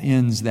Paul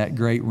ends that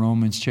great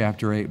Romans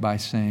chapter 8 by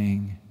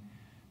saying,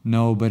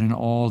 no, but in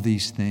all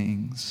these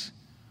things,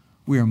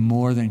 we are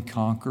more than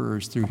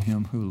conquerors through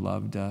him who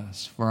loved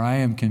us. For I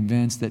am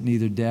convinced that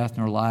neither death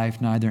nor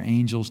life, neither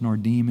angels nor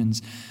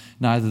demons,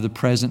 neither the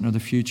present nor the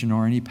future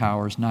nor any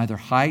powers, neither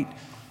height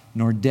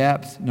nor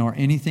depth nor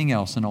anything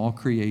else in all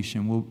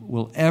creation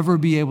will ever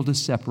be able to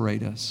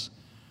separate us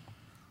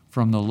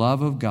from the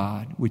love of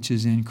God, which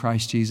is in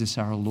Christ Jesus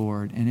our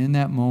Lord. And in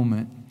that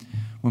moment,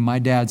 when my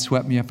dad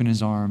swept me up in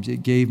his arms,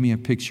 it gave me a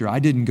picture. I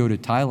didn't go to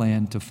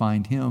Thailand to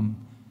find him.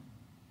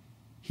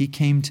 He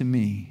came to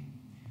me.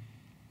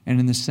 And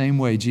in the same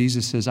way,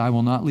 Jesus says, I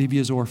will not leave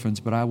you as orphans,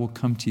 but I will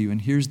come to you. And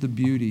here's the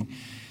beauty.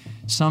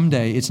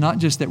 Someday, it's not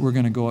just that we're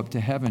going to go up to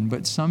heaven,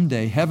 but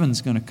someday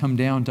heaven's going to come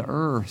down to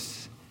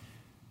earth.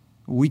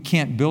 We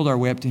can't build our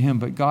way up to him,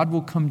 but God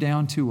will come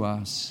down to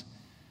us.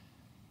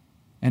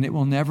 And it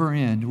will never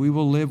end. We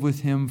will live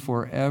with him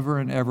forever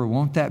and ever.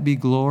 Won't that be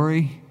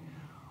glory?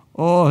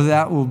 Oh,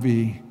 that will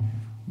be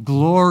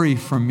glory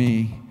for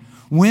me.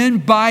 When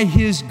by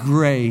his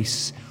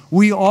grace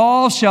we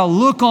all shall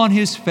look on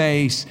his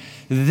face,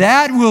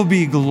 that will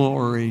be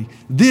glory.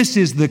 This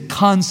is the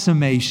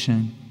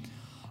consummation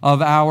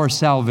of our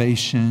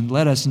salvation.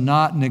 Let us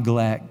not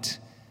neglect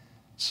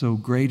so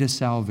great a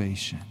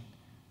salvation.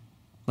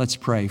 Let's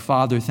pray.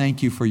 Father,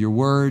 thank you for your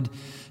word.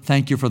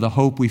 Thank you for the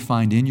hope we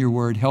find in your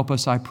word. Help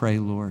us, I pray,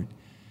 Lord,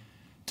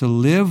 to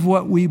live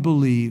what we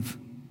believe,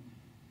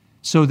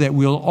 so that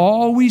we'll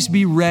always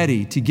be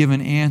ready to give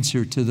an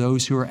answer to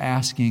those who are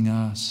asking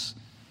us,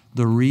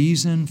 the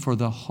reason for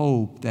the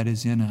hope that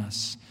is in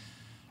us.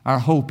 Our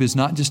hope is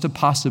not just a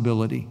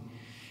possibility.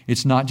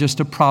 It's not just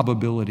a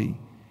probability.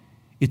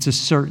 It's a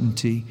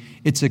certainty.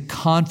 It's a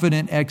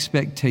confident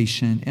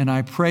expectation. And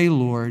I pray,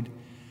 Lord,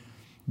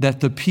 that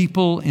the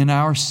people in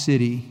our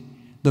city,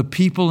 the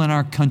people in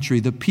our country,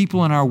 the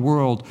people in our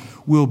world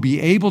will be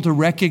able to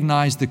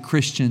recognize the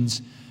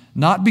Christians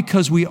not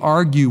because we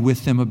argue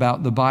with them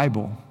about the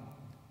Bible,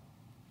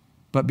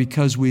 but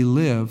because we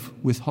live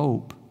with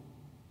hope.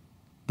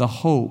 The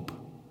hope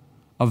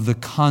of the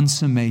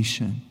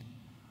consummation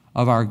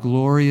of our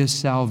glorious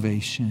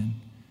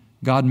salvation.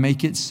 God,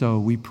 make it so,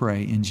 we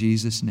pray in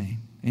Jesus'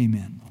 name.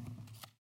 Amen.